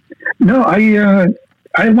 No, I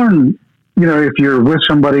learned, if you're with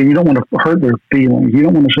somebody, you don't want to hurt their feelings. You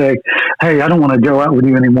don't want to say, "Hey, I don't want to go out with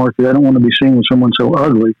you anymore because I don't want to be seen with someone so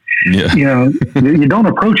ugly." Yeah. You don't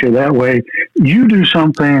approach it that way. You do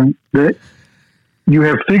something that you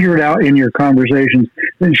have figured out in your conversations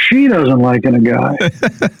that she doesn't like in a guy.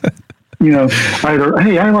 Either,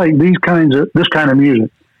 "Hey, I like this kind of music,"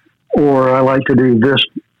 or "I like to do this,"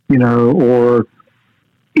 or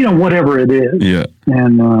whatever it is. Yeah.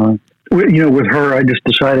 And with her, I just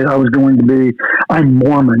decided I was going to be. I'm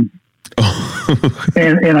Mormon.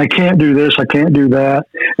 and I can't do this, I can't do that,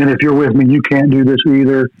 and if you're with me, you can't do this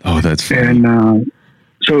either. Oh, that's funny. And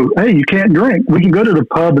so, hey, you can't drink. We can go to the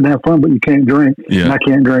pub and have fun, but you can't drink. Yeah. And I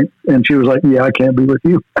can't drink. And she was like, "Yeah, I can't be with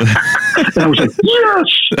you." And I was like, "Yes."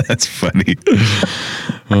 That's funny.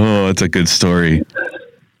 Oh, that's a good story.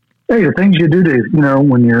 Hey, the things you do to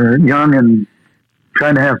when you're young and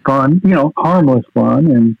trying to have fun, harmless fun,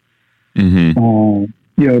 and the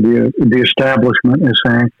establishment is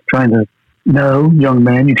saying, trying to, "No, young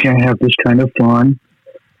man, you can't have this kind of fun."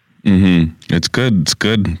 Mm-hmm. It's good. It's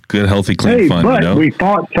good, healthy, clean fun. But we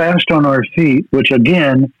fought fast on our feet, which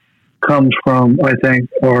again comes from, I think,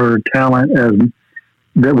 our talent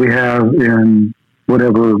that we have in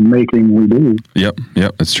whatever making we do. Yep,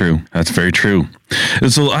 that's true. That's very true.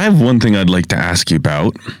 So I have one thing I'd like to ask you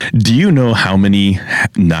about. Do you know how many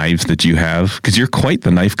knives that you have? Because you're quite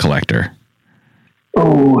the knife collector.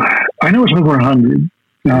 Oh, I know it's over 100.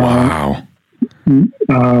 Wow.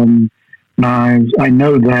 Knives. I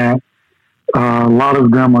know that a lot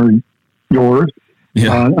of them are yours.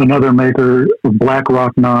 Yeah. Another maker of Black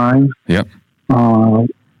Rock knives. Yep.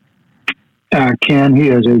 Ken, he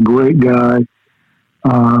is a great guy.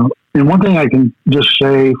 And one thing I can just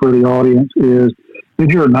say for the audience is,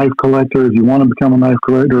 if you're a knife collector, if you want to become a knife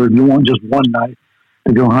collector, if you want just one knife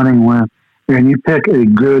to go hunting with, and you pick a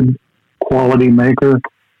good quality maker,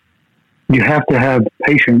 you have to have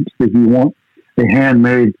patience if you want a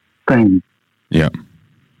handmade thing. Yeah.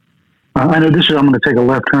 I know I'm going to take a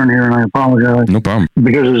left turn here, and I apologize. No problem.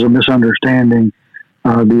 Because there's a misunderstanding.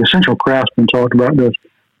 The Essential Craftsman talked about this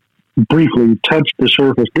briefly, touched the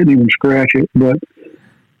surface, didn't even scratch it, but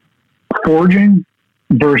forging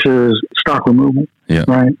versus stock removal. Yeah.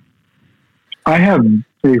 Right. I have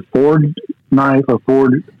a forged knife, a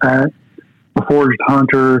forged axe, a forged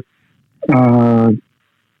hunter, a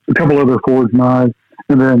couple other forged knives,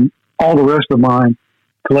 and then all the rest of my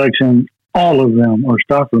collection, all of them are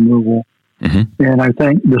stock removal. Mm-hmm. And I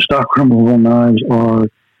think the stock removal knives are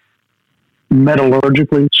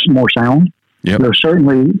metallurgically more sound. Yep. They're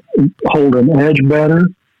certainly hold an edge better.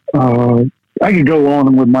 I could go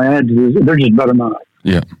on with my edges. They're just better knives.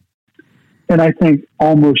 Yeah. And I think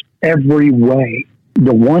almost every way.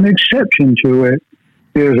 The one exception to it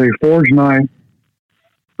is a forged knife.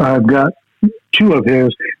 I've got two of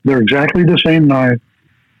his. They're exactly the same knife.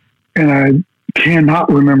 And I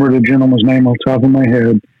cannot remember the gentleman's name off the top of my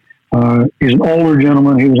head. He's an older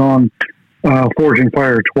gentleman. He was on Forging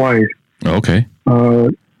Fire twice. Okay.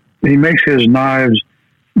 He makes his knives,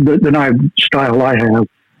 the knife style I have,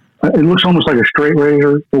 it looks almost like a straight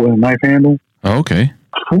razor with a knife handle. Oh, okay.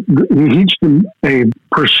 He heats a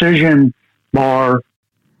precision bar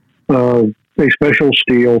of a special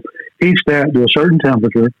steel, heats that to a certain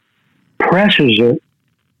temperature, presses it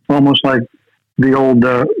almost like the old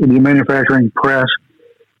the manufacturing press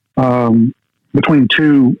between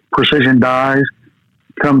two precision dies,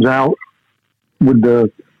 comes out with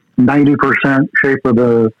the 90% shape of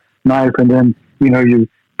the knife, and then you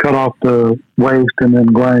cut off the waste and then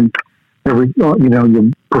grind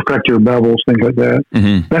you perfect your bevels, things like that.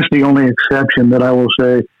 Mm-hmm. That's the only exception that I will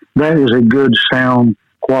say. That is a good sound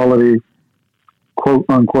quality, quote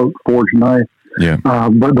unquote, forged knife. Yeah.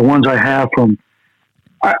 But the ones I have from,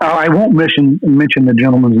 I won't mention the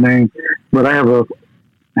gentleman's name, but I have a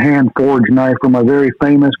hand forged knife from a very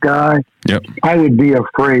famous guy. Yep. I would be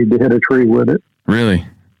afraid to hit a tree with it. Really?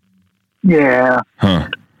 Yeah. Huh.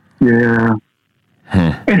 Yeah.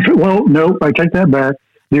 Huh. And no, I take that back.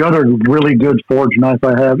 The other really good forged knife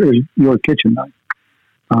I have is your kitchen knife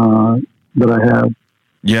that I have.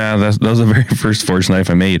 Yeah, that was the very first forged knife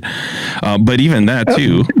I made. But even that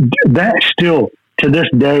too. That still, to this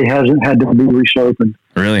day, hasn't had to be resharpened.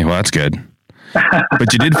 Really? Well, that's good.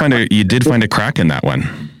 But you did find a crack in that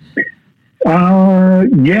one.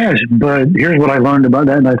 Yes, but here's what I learned about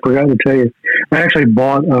that, and I forgot to tell you. I actually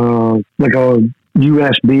bought like a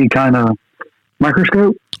USB kind of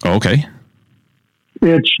microscope. Oh, okay.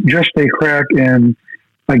 It's just a crack in,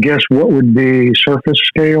 I guess, what would be surface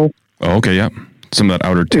scale. Oh, okay, yeah. Some of that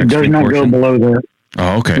outer texture. It does not go below that.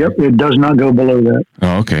 Oh, okay. Yep, it does not go below that.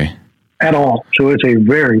 Oh, okay. At all. So it's a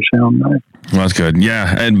very sound knife. Well, that's good.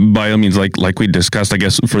 Yeah, and by all means, like we discussed, I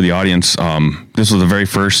guess for the audience, this was the very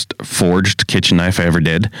first forged kitchen knife I ever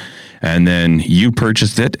did. And then you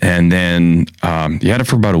purchased it, and then you had it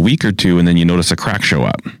for about a week or two, and then you noticed a crack show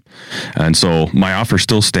up. And so my offer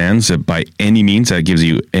still stands that by any means that gives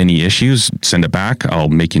you any issues, send it back. I'll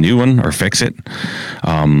make you a new one or fix it.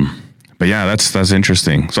 But yeah, that's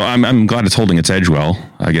interesting. So I'm glad it's holding its edge well.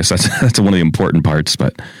 I guess that's one of the important parts.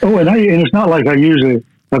 But and it's not like I use it.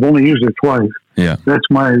 I've only used it twice. Yeah, that's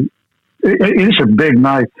it's a big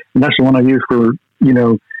knife, and that's the one I use for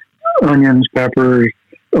onions, peppers,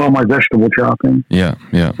 all my vegetable chopping. Yeah.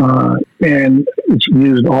 And it's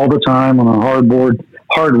used all the time on a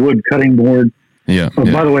hardwood cutting board. Yeah.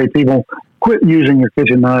 By the way, people, quit using your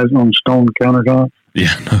kitchen knives on stone countertops.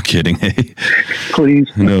 Yeah, no kidding. Hey, please.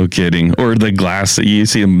 No kidding. Or the glass. You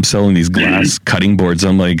see them selling these glass cutting boards.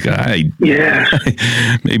 I'm like, yeah,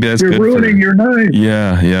 maybe that's you're good ruining your knife.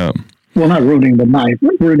 Yeah. Well, not ruining the knife,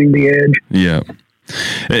 but ruining the edge. Yeah.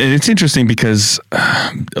 And it's interesting because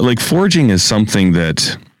like forging is something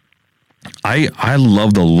that I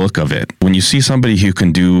love the look of it. When you see somebody who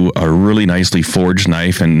can do a really nicely forged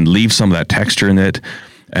knife and leave some of that texture in it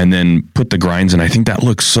and then put the grinds in, I think that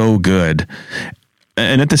looks so good.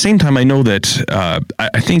 And at the same time, I know that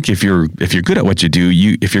I think if you're good at what you do,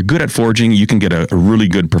 if you're good at forging, you can get a really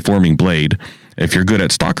good performing blade. If you're good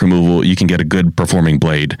at stock removal, you can get a good performing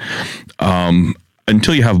blade.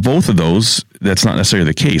 Until you have both of those, that's not necessarily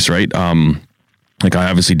the case, right? Like I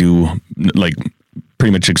obviously do like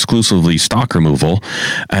pretty much exclusively stock removal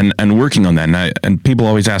and working on that. And people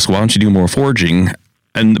always ask, why don't you do more forging?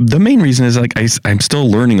 And the main reason is like I'm still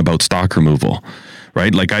learning about stock removal,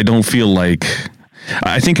 right? Like I don't feel like,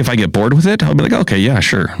 I think if I get bored with it, I'll be like, okay, yeah,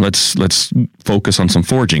 sure. Let's focus on some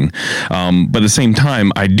forging. But at the same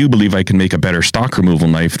time, I do believe I can make a better stock removal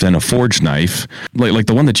knife than a forged knife. Like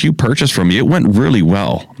the one that you purchased from me, it went really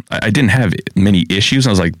well. I didn't have many issues.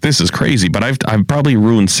 I was like, this is crazy, but I've probably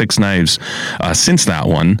ruined 6 knives since that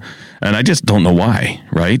one. And I just don't know why,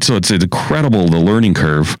 right? So it's incredible, the learning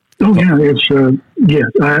curve. Oh yeah, it's,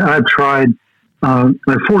 I've tried, I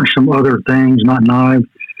forged some other things, not knives.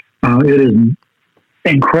 It is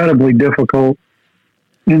incredibly difficult.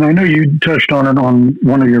 And I know you touched on it on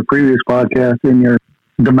one of your previous podcasts in your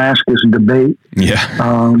Damascus debate.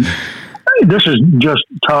 Yeah. This is just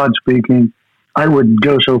Todd speaking. I would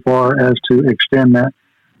go so far as to extend that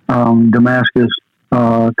Damascus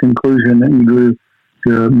conclusion that you drew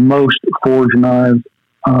to most forged knives,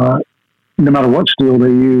 no matter what steel they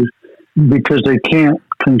use, because they can't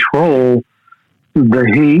control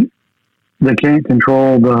the heat. They can't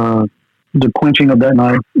control the quenching of that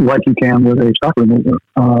knife like you can with a stock remover.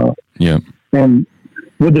 Yeah. And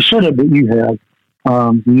with the setup that you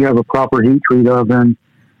have a proper heat treat oven,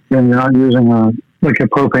 and you're not using a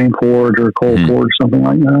propane forge or a coal forge, something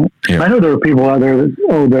like that. Yeah. I know there are people out there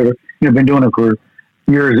that have been doing it for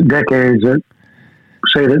years, decades, that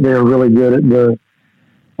say that they're really good at the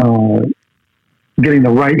getting the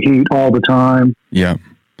right heat all the time. Yeah.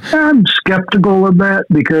 I'm skeptical of that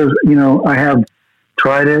because, I have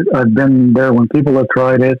tried it. I've been there when people have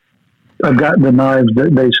tried it. I've got the knives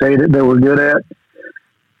that they say that they were good at.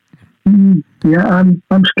 Yeah,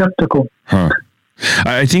 I'm skeptical. Huh.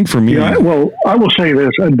 I think for me... Yeah, well, I will say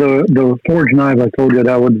this. The forged knife I told you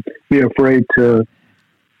that I would be afraid to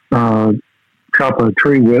chop a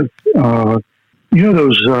tree with.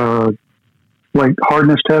 Those like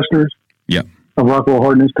hardness testers? Yeah. a Rockwell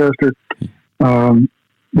hardness tester.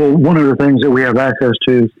 Well, one of the things that we have access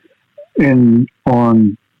to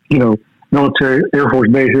on military Air Force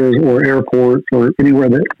bases or airports or anywhere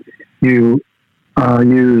that you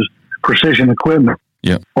use precision equipment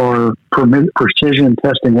or precision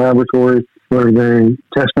testing laboratories where they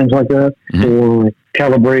test things like that or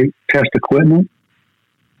calibrate test equipment.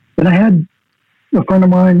 And I had a friend of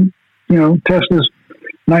mine, test this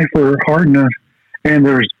knife for hardness, and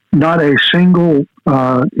there's not a single,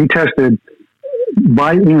 he tested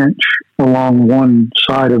by inch along one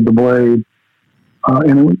side of the blade,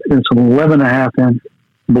 and it's an 11.5-inch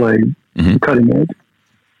blade, cutting edge.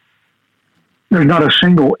 There's not a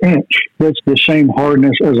single inch that's the same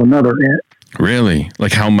hardness as another inch. Really?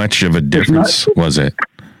 Like how much of a difference was it?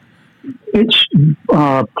 It's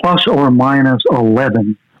plus or minus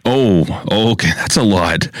 11. Oh, okay. That's a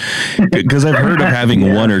lot. Because I've heard of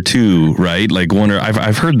having one or two, right? Like one or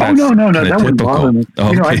I've heard that. Oh, no. That wouldn't bother me.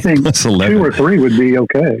 Okay. I think 2 or 3 would be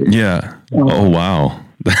okay. Yeah. Oh, wow.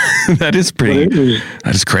 That is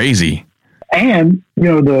that is crazy. And,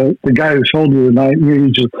 the guy who sold you the knife,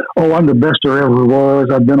 he just, I'm the best there ever was.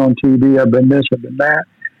 I've been on TV. I've been this, I've been that.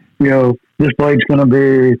 This blade's going to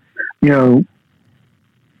be,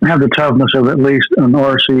 have the toughness of at least an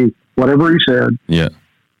RC, whatever he said. Yeah.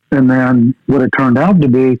 And then what it turned out to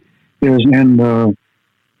be is in the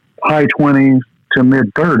high 20s to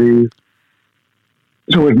mid 30s.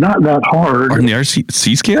 So it's not that hard. On the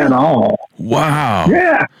RC scale? At all. Wow.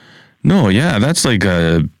 Yeah. No, yeah, that's like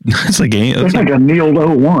a annealed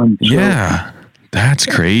 01. So. Yeah, that's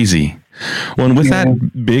crazy. Well, and with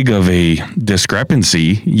that big of a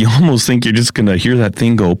discrepancy, you almost think you're just going to hear that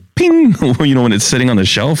thing go ping, when it's sitting on the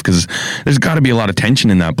shelf, because there's got to be a lot of tension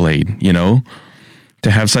in that blade, to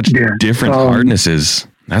have such different hardnesses.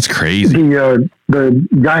 That's crazy. The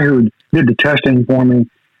guy who did the testing for me,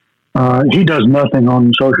 he does nothing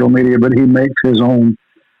on social media, but he makes his own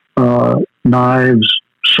knives,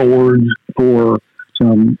 swords for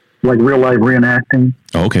some like real life reenacting.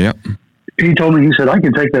 Okay, yeah. He told me, he said, I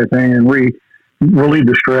can take that thing and relieve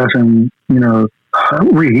the stress and,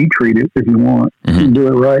 reheat treat it if you want. You do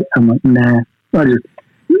it right. I'm like, nah, this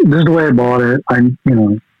is the way I bought it.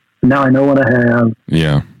 Now I know what I have.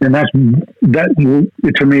 Yeah. And that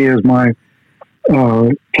to me is my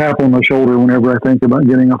tap on the shoulder whenever I think about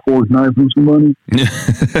getting a forged knife from somebody.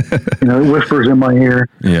 It whispers in my ear.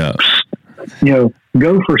 Yeah.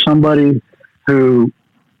 Go for somebody who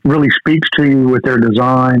really speaks to you with their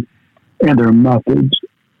design and their methods.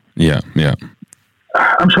 Yeah, yeah.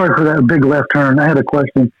 I'm sorry for that big left turn. I had a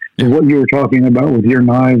question of what you were talking about with your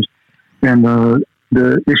knives and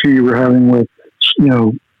the issue you were having with,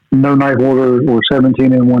 no knife order or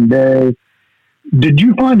 17 in one day. Did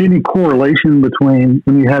you find any correlation between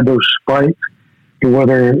when you had those spikes to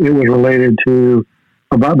whether it was related to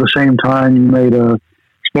about the same time you made a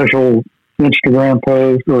special Instagram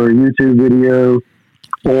post or a YouTube video,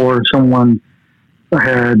 or someone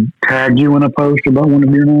had tagged you in a post about one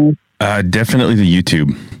of your knives? Definitely the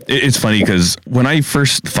YouTube. It's funny because when I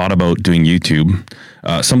first thought about doing YouTube,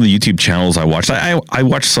 some of the YouTube channels I watched, I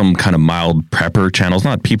watched some kind of mild prepper channels,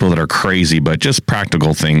 not people that are crazy, but just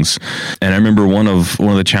practical things. And I remember one of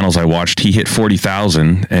the channels I watched, he hit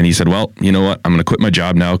 40,000 and he said, well, you know what? I'm going to quit my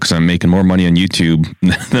job now because I'm making more money on YouTube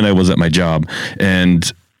than I was at my job.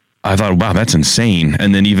 And I thought, wow, that's insane.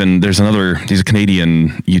 And then even he's a Canadian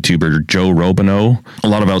YouTuber, Joe Robineau, a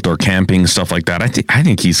lot of outdoor camping, stuff like that. I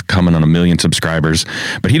think he's coming on 1 million subscribers,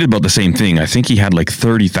 but he did about the same thing. I think he had like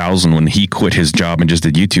 30,000 when he quit his job and just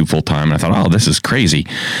did YouTube full time. And I thought, oh, this is crazy.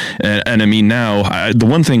 And I mean, now the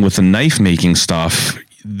one thing with the knife making stuff,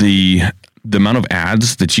 the amount of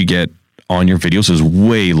ads that you get on your videos is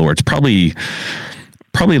way lower. It's probably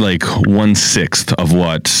like 1/6 of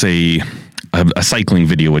what, say, a cycling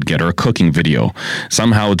video would get, or a cooking video.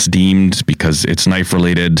 Somehow it's deemed, because it's knife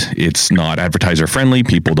related, it's not advertiser friendly.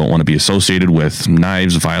 People don't want to be associated with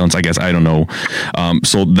knives, violence, I guess. I don't know.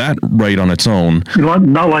 So that right on its own.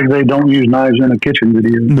 Not like they don't use knives in a kitchen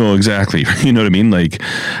video. No, exactly. You know what I mean? Like,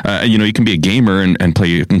 you can be a gamer and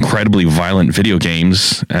play incredibly violent video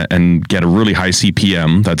games and get a really high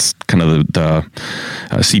CPM. That's kind of the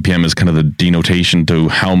CPM is kind of the denotation to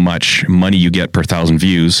how much money you get per 1,000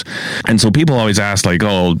 views. And so people always ask, like,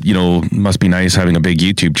 oh, must be nice having a big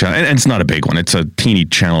YouTube channel. And it's not a big one. It's a teeny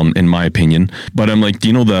channel in my opinion. But I'm like,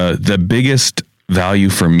 the biggest value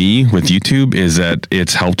for me with YouTube is that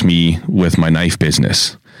it's helped me with my knife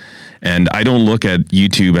business. And I don't look at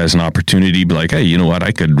YouTube as an opportunity to be like, hey, you know what?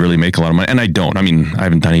 I could really make a lot of money. And I don't. I mean, I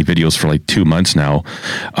haven't done any videos for like 2 months now.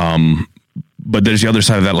 But there's the other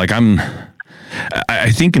side of that. Like I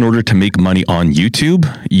think in order to make money on YouTube,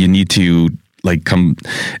 you need to like you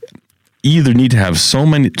either need to have so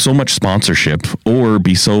much sponsorship or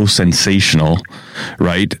be so sensational,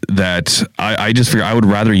 right? That I just figure I would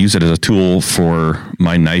rather use it as a tool for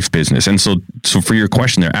my knife business. And so for your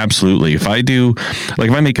question there, absolutely. If I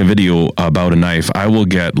make a video about a knife, I will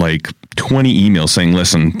get like 20 emails saying,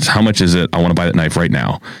 listen, how much is it? I want to buy that knife right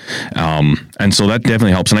now. And so that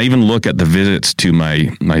definitely helps. And I even look at the visits to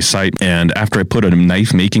my site, and after I put a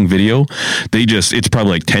knife making video, it's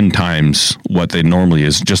probably like 10 times what they normally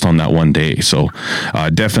is just on that one day. So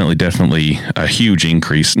definitely a huge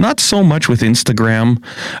increase. Not so much with Instagram.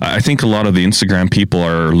 I think a lot of the Instagram people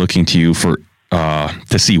are looking to you for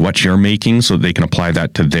to see what you're making so they can apply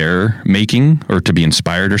that to their making or to be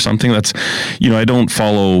inspired or something. That's, I don't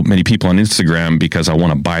follow many people on Instagram because I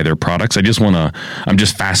want to buy their products. I'm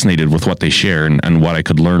just fascinated with what they share and what I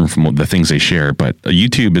could learn from the things they share. But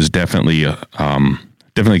YouTube is definitely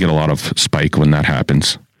get a lot of spike when that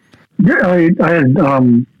happens. Yeah,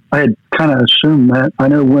 I had kind of assumed that. I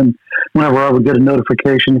know whenever I would get a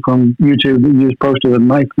notification from YouTube that you just posted a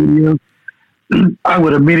knife video, I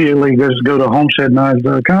would immediately just go to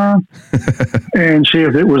homesteadknives.com and see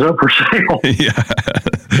if it was up for sale. Yeah.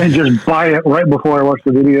 And just buy it right before I watch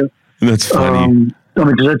the video. That's funny.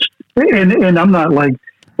 And I'm not like,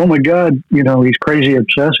 oh my God, he's crazy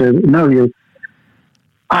obsessive. No,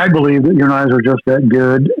 I believe that your knives are just that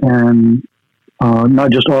good and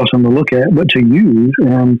not just awesome to look at, but to use.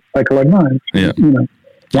 And I collect knives. Yeah.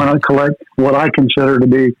 Why not collect what I consider to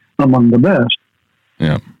be among the best?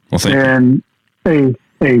 Yeah. Well, thank you. A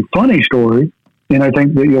funny story, and I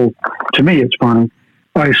think that to me, it's funny.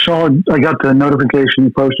 I got the notification you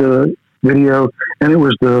posted a video, and it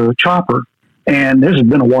was the chopper. And this has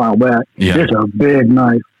been a while back. Yeah. It's a big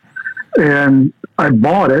knife. And I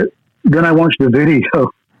bought it. Then I watched the video.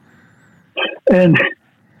 And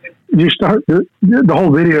you start the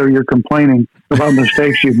whole video, you're complaining about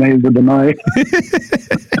mistakes you've made with the knife.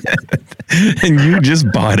 And you just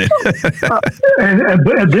bought it.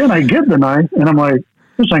 and then I get the knife, and I'm like,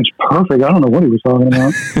 this thing's perfect. I don't know what he was talking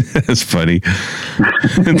about. That's funny.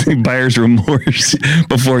 Buyer's remorse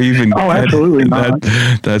before you even. Oh, absolutely not.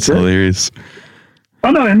 That's hilarious.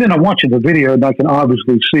 Oh, no, and then I'm watching the video, and I can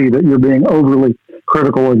obviously see that you're being overly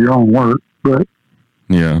critical of your own work. But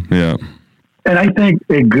yeah. And I think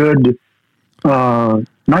a good, not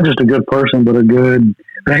just a good person, but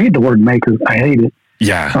I hate the word maker. I hate it.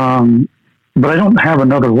 Yeah. But I don't have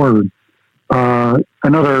another word.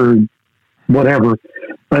 Another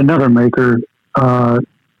maker. I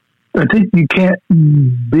think you can't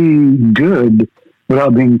be good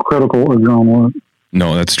without being critical of your own work.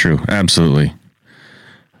 No, that's true. Absolutely.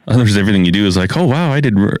 Otherwise, everything you do is like, oh, wow, I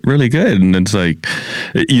did really good. And it's like,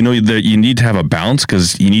 that you need to have a balance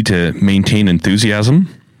because you need to maintain enthusiasm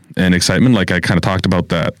and excitement. Like I kind of talked about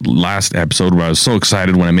that last episode where I was so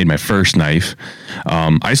excited when I made my first knife.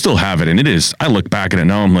 I still have it. And I look back at it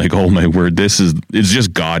now, I'm like, oh my word, it's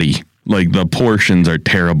just gaudy. Like the portions are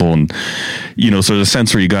terrible. And, so there's a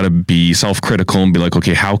sense where you got to be self-critical and be like,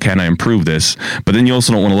 okay, how can I improve this? But then you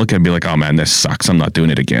also don't want to look at it and be like, oh man, this sucks. I'm not doing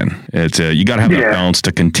it again. It's you got to have that balance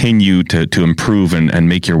to continue to improve and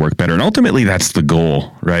make your work better. And ultimately that's the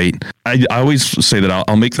goal, right? I always say that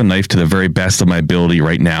I'll make the knife to the very best of my ability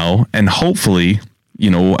right now. And hopefully,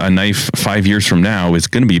 a knife 5 years from now is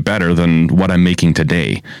going to be better than what I'm making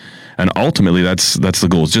today. And ultimately, that's the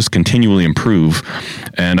goal, is just continually improve.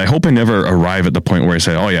 And I hope I never arrive at the point where I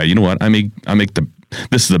say, oh yeah, you know what?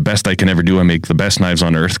 This is the best I can ever do. I make the best knives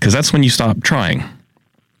on earth. Because that's when you stop trying,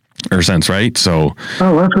 in a sense, right? So,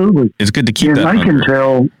 absolutely. It's good to keep that. I can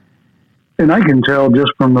tell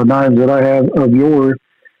just from the knives that I have of yours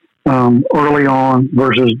early on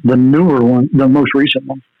versus the newer one, the most recent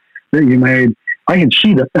one that you made. I can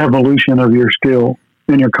see the evolution of your skill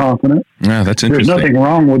and your confidence. Yeah, that's interesting. There's nothing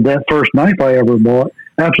wrong with that first knife I ever bought.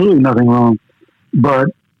 Absolutely nothing wrong. But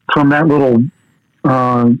from that little,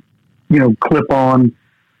 clip-on,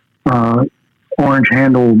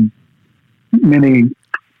 orange-handled mini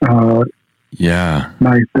knife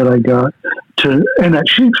that I got and that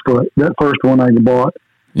sheep's foot, that first one I bought,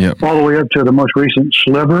 all the way up to the most recent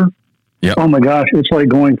sliver. Yep. Oh my gosh, it's like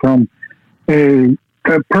going from a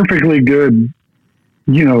perfectly good,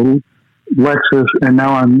 Lexus, and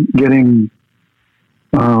now I'm getting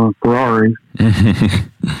Ferrari.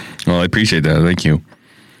 Well, I appreciate that. Thank you.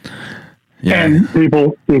 Yeah. And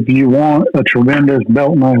people, if you want a tremendous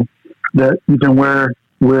belt knife that you can wear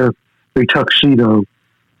with a tuxedo,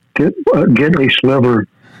 get a sliver.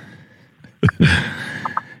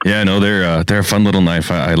 Yeah, no, they're a fun little knife.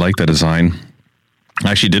 I like the design.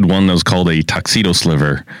 I actually did one that was called a tuxedo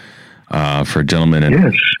sliver for a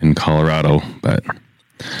gentleman in Colorado, but.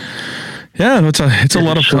 Yeah, it's a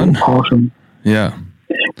lot of fun. Awesome. Yeah.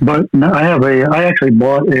 But I actually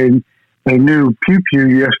bought a new Pew Pew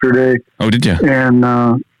yesterday. Oh, did you?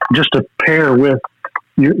 And just to pair with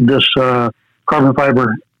this carbon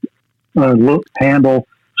fiber handle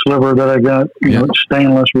sliver that I got, it's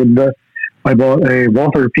stainless I bought a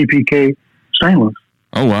Walther PPK stainless.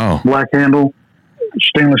 Oh, wow. Black handle,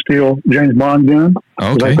 stainless steel James Bond gun.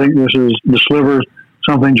 Okay. I think the sliver's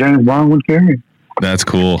something James Bond would carry. That's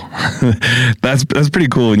cool. That's pretty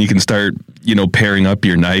cool when you can start, pairing up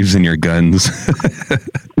your knives and your guns.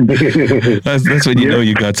 that's when you know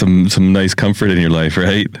you got some nice comfort in your life,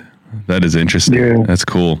 right? That is interesting. Yeah. That's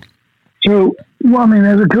cool. So,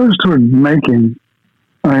 as it goes toward making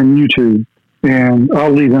on YouTube, and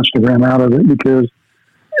I'll leave Instagram out of it because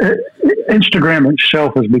Instagram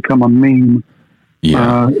itself has become a meme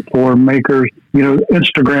for makers.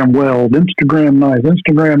 Instagram weld, Instagram knife,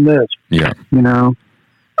 Instagram this. Yeah.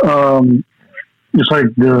 It's like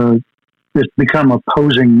it's become a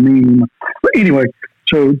posing meme. But anyway,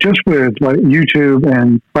 so just with like YouTube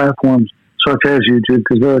and platforms such as YouTube,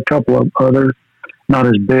 because there are a couple of others not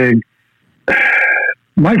as big.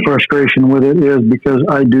 My frustration with it is because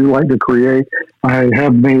I do like to create. I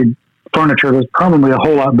have made furniture that's probably a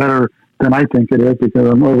whole lot better than I think it is because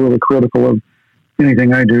I'm overly critical of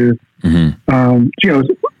anything I do. Mm-hmm.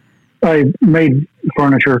 I made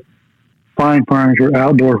furniture, fine furniture,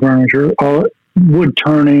 outdoor furniture, wood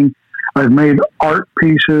turning. I've made art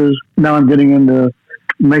pieces. Now I'm getting into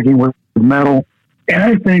making with metal. And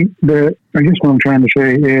I think that, I guess what I'm trying to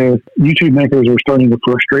say is YouTube makers are starting to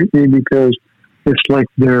frustrate me because it's like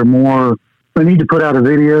they need to put out a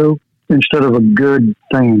video instead of a good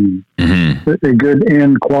thing, a good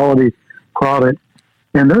end quality product.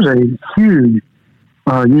 And there's a huge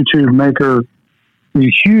YouTube maker,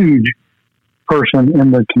 a huge person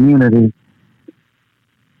in the community.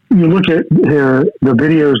 You look at the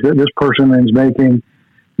videos that this person is making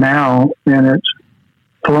now, and it's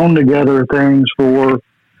thrown together things for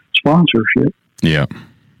sponsorship. Yeah.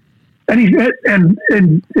 And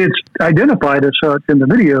it's identified as such in the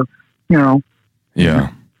video, Yeah.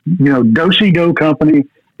 Do-Si-Do company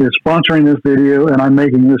is sponsoring this video and I'm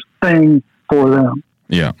making this thing for them.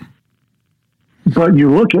 Yeah. But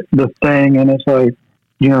you look at the thing and it's like,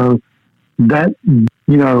 that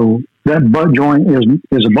butt joint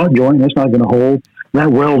is a butt joint. It's not going to hold.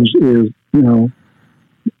 That weld is,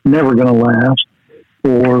 never going to last.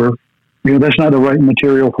 Or, that's not the right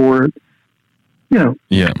material for it. Yeah.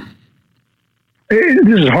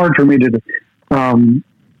 This is hard for me to, I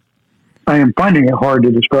am finding it hard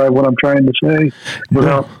to describe what I'm trying to say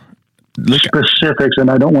without specifics, and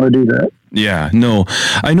I don't want to do that. Yeah, no,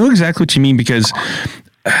 I know exactly what you mean because,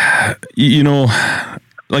 I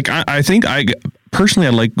think personally,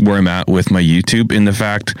 I like where I'm at with my YouTube in the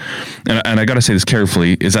fact, and I got to say this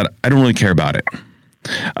carefully, is that I don't really care about it.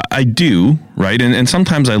 I do, right? And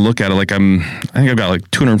sometimes I look at it like I think I've got like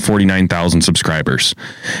 249,000 subscribers.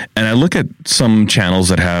 And I look at some channels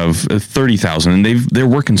that have 30,000 and they're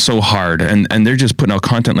working so hard and they're just putting out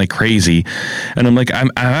content like crazy. And I'm like, I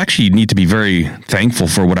actually need to be very thankful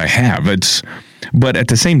for what I have. But at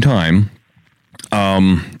the same time,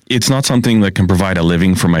 it's not something that can provide a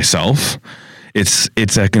living for myself.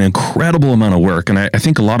 It's like an incredible amount of work. And I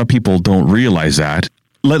think a lot of people don't realize that.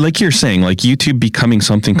 Like you're saying, like YouTube becoming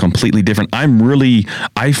something completely different. I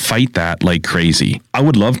fight that like crazy. I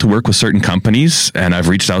would love to work with certain companies and I've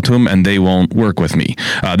reached out to them and they won't work with me.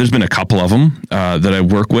 There's been a couple of them that I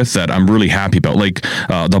work with that I'm really happy about. Like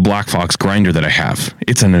the Black Fox grinder that I have.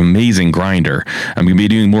 It's an amazing grinder. I'm going to be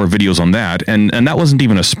doing more videos on that. And that wasn't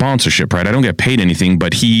even a sponsorship, right? I don't get paid anything,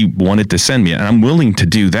 but he wanted to send me it. And I'm willing to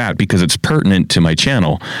do that because it's pertinent to my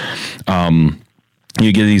channel.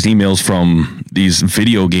 You get these emails from these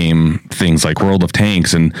video game things like World of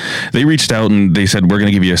Tanks, and they reached out and they said, we're going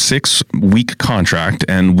to give you a 6-week contract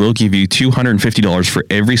and we'll give you $250 for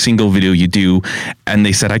every single video you do. And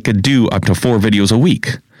they said I could do up to 4 videos a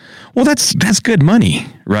week. Well, that's good money,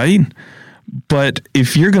 right? But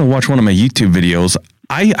if you're going to watch one of my YouTube videos,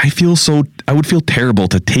 I would feel terrible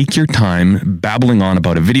to take your time babbling on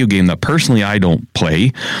about a video game that personally I don't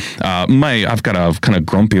play. I've got a kind of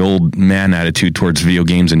grumpy old man attitude towards video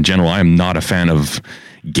games in general. I am not a fan of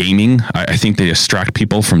gaming. I think they distract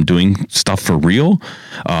people from doing stuff for real.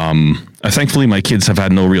 Thankfully, my kids have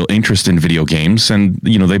had no real interest in video games, and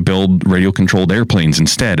they build radio-controlled airplanes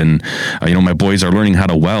instead. And my boys are learning how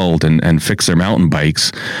to weld and fix their mountain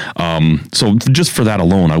bikes. So just for that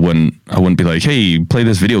alone, I wouldn't be like, hey, play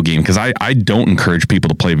this video game, because I don't encourage people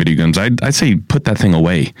to play video games. I'd say put that thing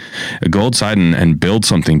away, go outside and build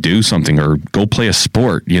something, do something, or go play a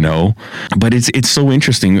sport. But it's so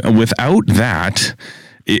interesting. Without that,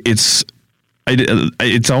 it's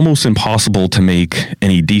almost impossible to make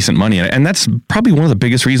any decent money. And that's probably one of the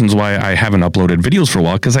biggest reasons why I haven't uploaded videos for a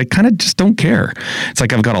while, because I kind of just don't care. It's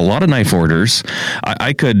like I've got a lot of knife orders.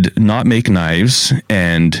 I could not make knives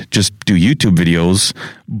and just do YouTube videos,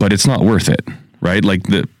 but it's not worth it, right? Like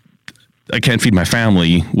I can't feed my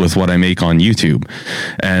family with what I make on YouTube.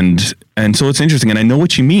 And so it's interesting. And I know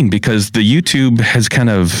what you mean, because the YouTube has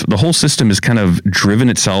the whole system has kind of driven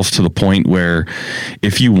itself to the point where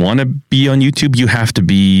if you want to be on YouTube, you have to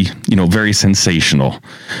be, very sensational.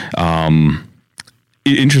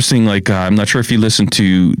 Interesting. Like, I'm not sure if you listen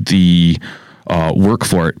to the Work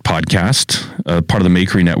For It podcast, part of the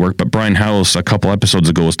Makery Network, but Brian House a couple episodes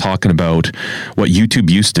ago was talking about what YouTube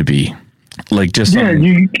used to be. Like just people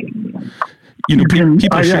sharing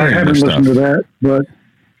I haven't their stuff. listened to that, but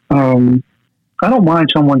I don't mind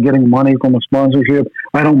someone getting money from a sponsorship.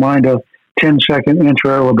 I don't mind a 10-second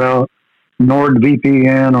intro about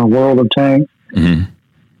NordVPN or World of Tanks. Mm-hmm.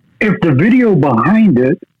 If the video behind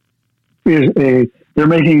it is they're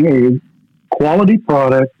making a quality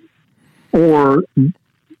product or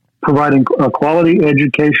providing a quality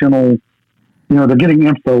educational, they're getting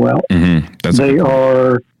info out.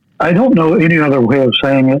 Mm-hmm. I don't know any other way of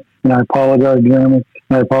saying it, and I apologize, Jeremy, and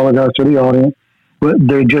I apologize to the audience, but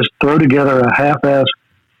they just throw together a half-ass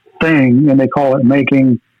thing, and they call it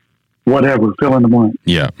making whatever, fill in the blank.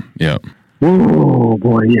 Yeah. Oh,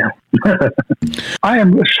 boy, yeah. I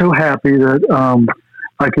am so happy that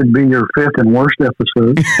I could be your fifth and worst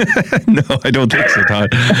episode. No, I don't think so, Todd.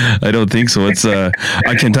 I don't think so. It's I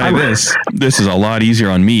can tell you this is a lot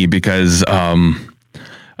easier on me because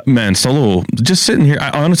man, solo, just sitting here,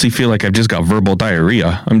 I honestly feel like I've just got verbal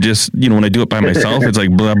diarrhea. I'm just, when I do it by myself, it's like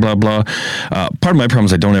blah, blah, blah. Part of my problem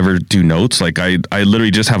is I don't ever do notes. Like I literally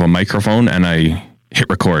just have a microphone and I hit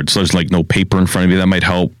record. So there's like no paper in front of me. That might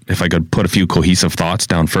help if I could put a few cohesive thoughts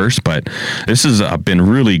down first. But this has been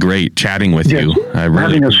really great chatting with you. I really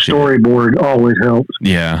having a storyboard always helps.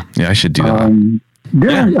 Yeah, I should do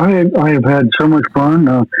that. I have had so much fun.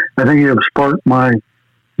 I think you have sparked not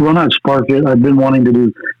spark it. I've been wanting to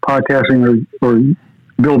do podcasting or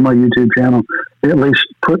build my YouTube channel, at least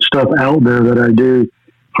put stuff out there that I do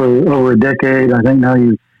for over a decade. I think now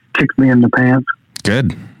you kicked me in the pants.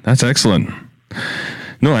 Good. That's excellent.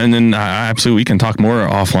 No, and then absolutely we can talk more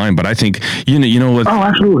offline, but I think,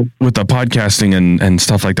 absolutely. With the podcasting and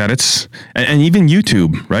stuff like that, and even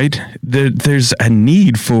YouTube, right? There's a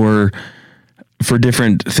need for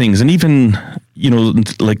different things. And even,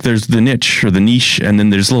 like there's the niche or the niche, and then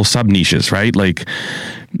there's little sub niches, right? Like,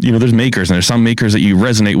 there's makers, and there's some makers that you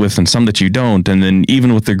resonate with and some that you don't. And then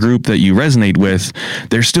even with the group that you resonate with,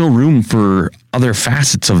 there's still room for other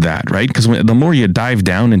facets of that, right? Because the more you dive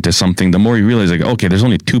down into something, the more you realize, like, okay, there's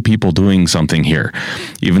only two people doing something here.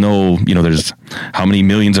 Even though, there's how many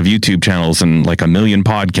millions of YouTube channels and like a million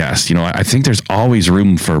podcasts, I think there's always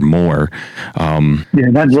room for more. And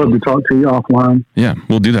I'd love to talk to you offline. Yeah,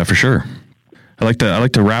 we'll do that for sure. I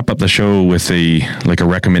like to wrap up the show with a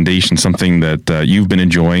recommendation, something that you've been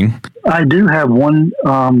enjoying. I do have one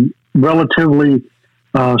relatively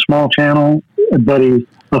small channel, but he's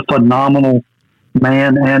a phenomenal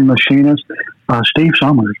man and machinist, Steve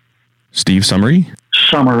Summers. Steve Summers.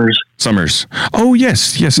 Oh,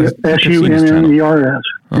 yes. Summers.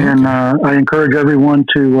 Okay. And I encourage everyone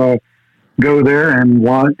to go there and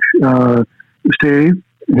watch Steve,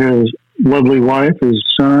 his lovely wife, his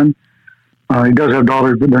son. He does have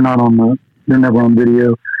daughters, but they're never on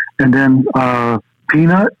video. And then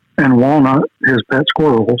Peanut and Walnut, his pet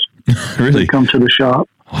squirrels, really come to the shop.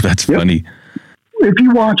 Oh, that's funny. If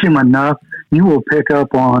you watch him enough, you will pick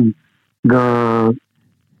up on the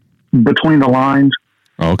between the lines.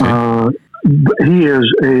 Okay. He is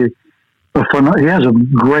he has a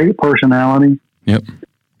great personality. Yep.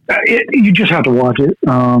 You just have to watch it.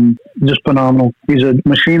 Just phenomenal. He's a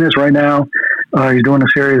machinist right now. He's doing a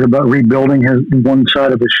series about rebuilding one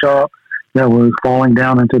side of his shop that was falling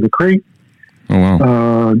down into the creek. Oh,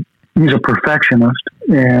 wow. He's a perfectionist,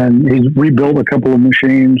 and he's rebuilt a couple of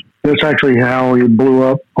machines. That's actually how he blew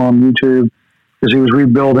up on YouTube, because he was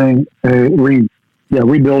rebuilding a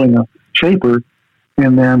shaper,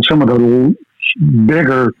 and then some of the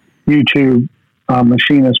bigger YouTube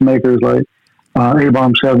machinist makers like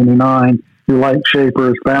A-Bomb 79, Light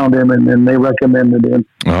Shapers found him, and then they recommended him.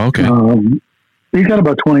 Oh, okay. He's got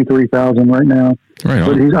about 23,000 right now. Right on.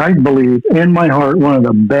 But he's, I believe, in my heart, one of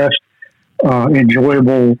the best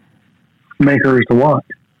enjoyable makers to watch.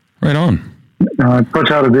 Right on.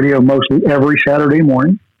 Puts out a video mostly every Saturday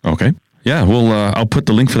morning. Okay. Yeah, well, I'll put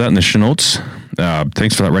the link for that in the show notes.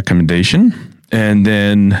 Thanks for that recommendation. And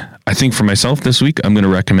then I think for myself this week, I'm going to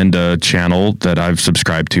recommend a channel that I've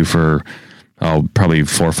subscribed to for probably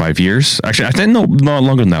 4 or 5 years. Actually, I think no, not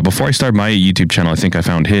longer than that. Before I started my YouTube channel, I think I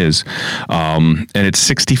found his, and it's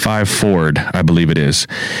 65 Ford, I believe it is.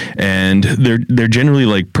 And they're generally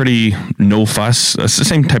like pretty no fuss. It's the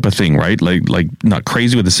same type of thing, right? Like not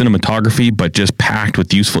crazy with the cinematography, but just packed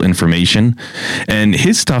with useful information. And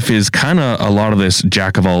his stuff is kind of a lot of this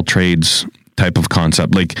jack of all trades type of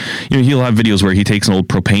concept. Like, he'll have videos where he takes an old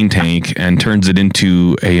propane tank and turns it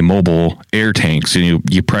into a mobile air tank. So you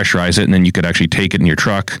pressurize it, and then you could actually take it in your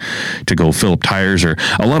truck to go fill up tires, or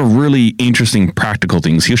a lot of really interesting practical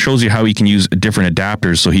things. He shows you how he can use different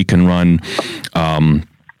adapters so he can run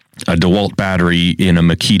a DeWalt battery in a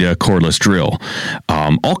Makita cordless drill.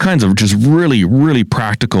 All kinds of just really, really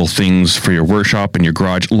practical things for your workshop and your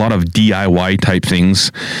garage. A lot of DIY type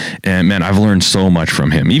things. And man, I've learned so much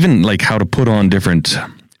from him. Even like how to put on different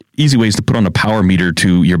easy ways to put on a power meter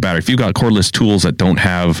to your battery. If you've got cordless tools that don't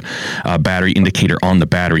have a battery indicator on the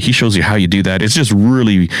battery, he shows you how you do that. It's just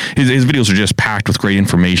really, his videos are just packed with great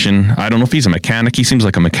information. I don't know if he's a mechanic. He seems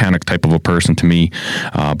like a mechanic type of a person to me,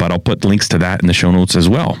 but I'll put links to that in the show notes as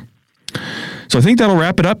well. So I think that'll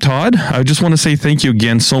wrap it up, Todd. I just want to say thank you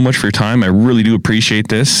again so much for your time. I really do appreciate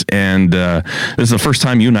this. And this is the first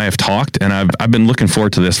time you and I have talked, and I've been looking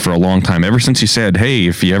forward to this for a long time. Ever since you said, hey,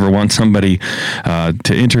 if you ever want somebody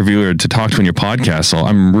to interview or to talk to in your podcast. So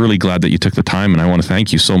I'm really glad that you took the time, and I want to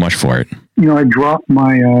thank you so much for it. I dropped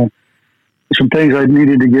my some things I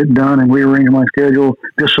needed to get done and rearrange my schedule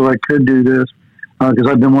just so I could do this, because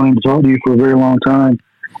I've been wanting to talk to you for a very long time.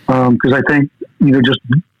 Because I think, just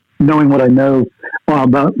knowing what I know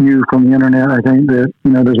about you from the internet, I think that,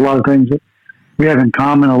 there's a lot of things that we have in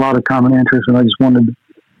common, a lot of common interests, and I just wanted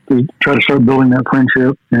to try to start building that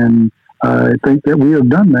friendship, and I think that we have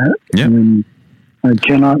done that. Yeah. And I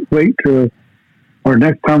cannot wait to our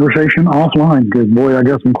next conversation offline, because, boy, I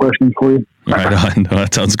got some questions for you. Right on.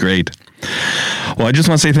 That sounds great. Well, I just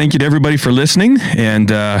want to say thank you to everybody for listening, and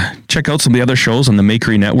check out some of the other shows on the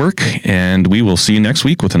Makery Network, and we will see you next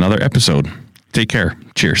week with another episode. Take care.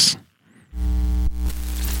 Cheers.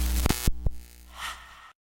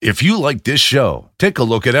 If you like this show, take a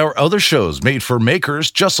look at our other shows made for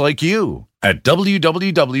makers just like you at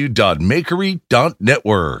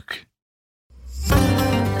www.makery.network.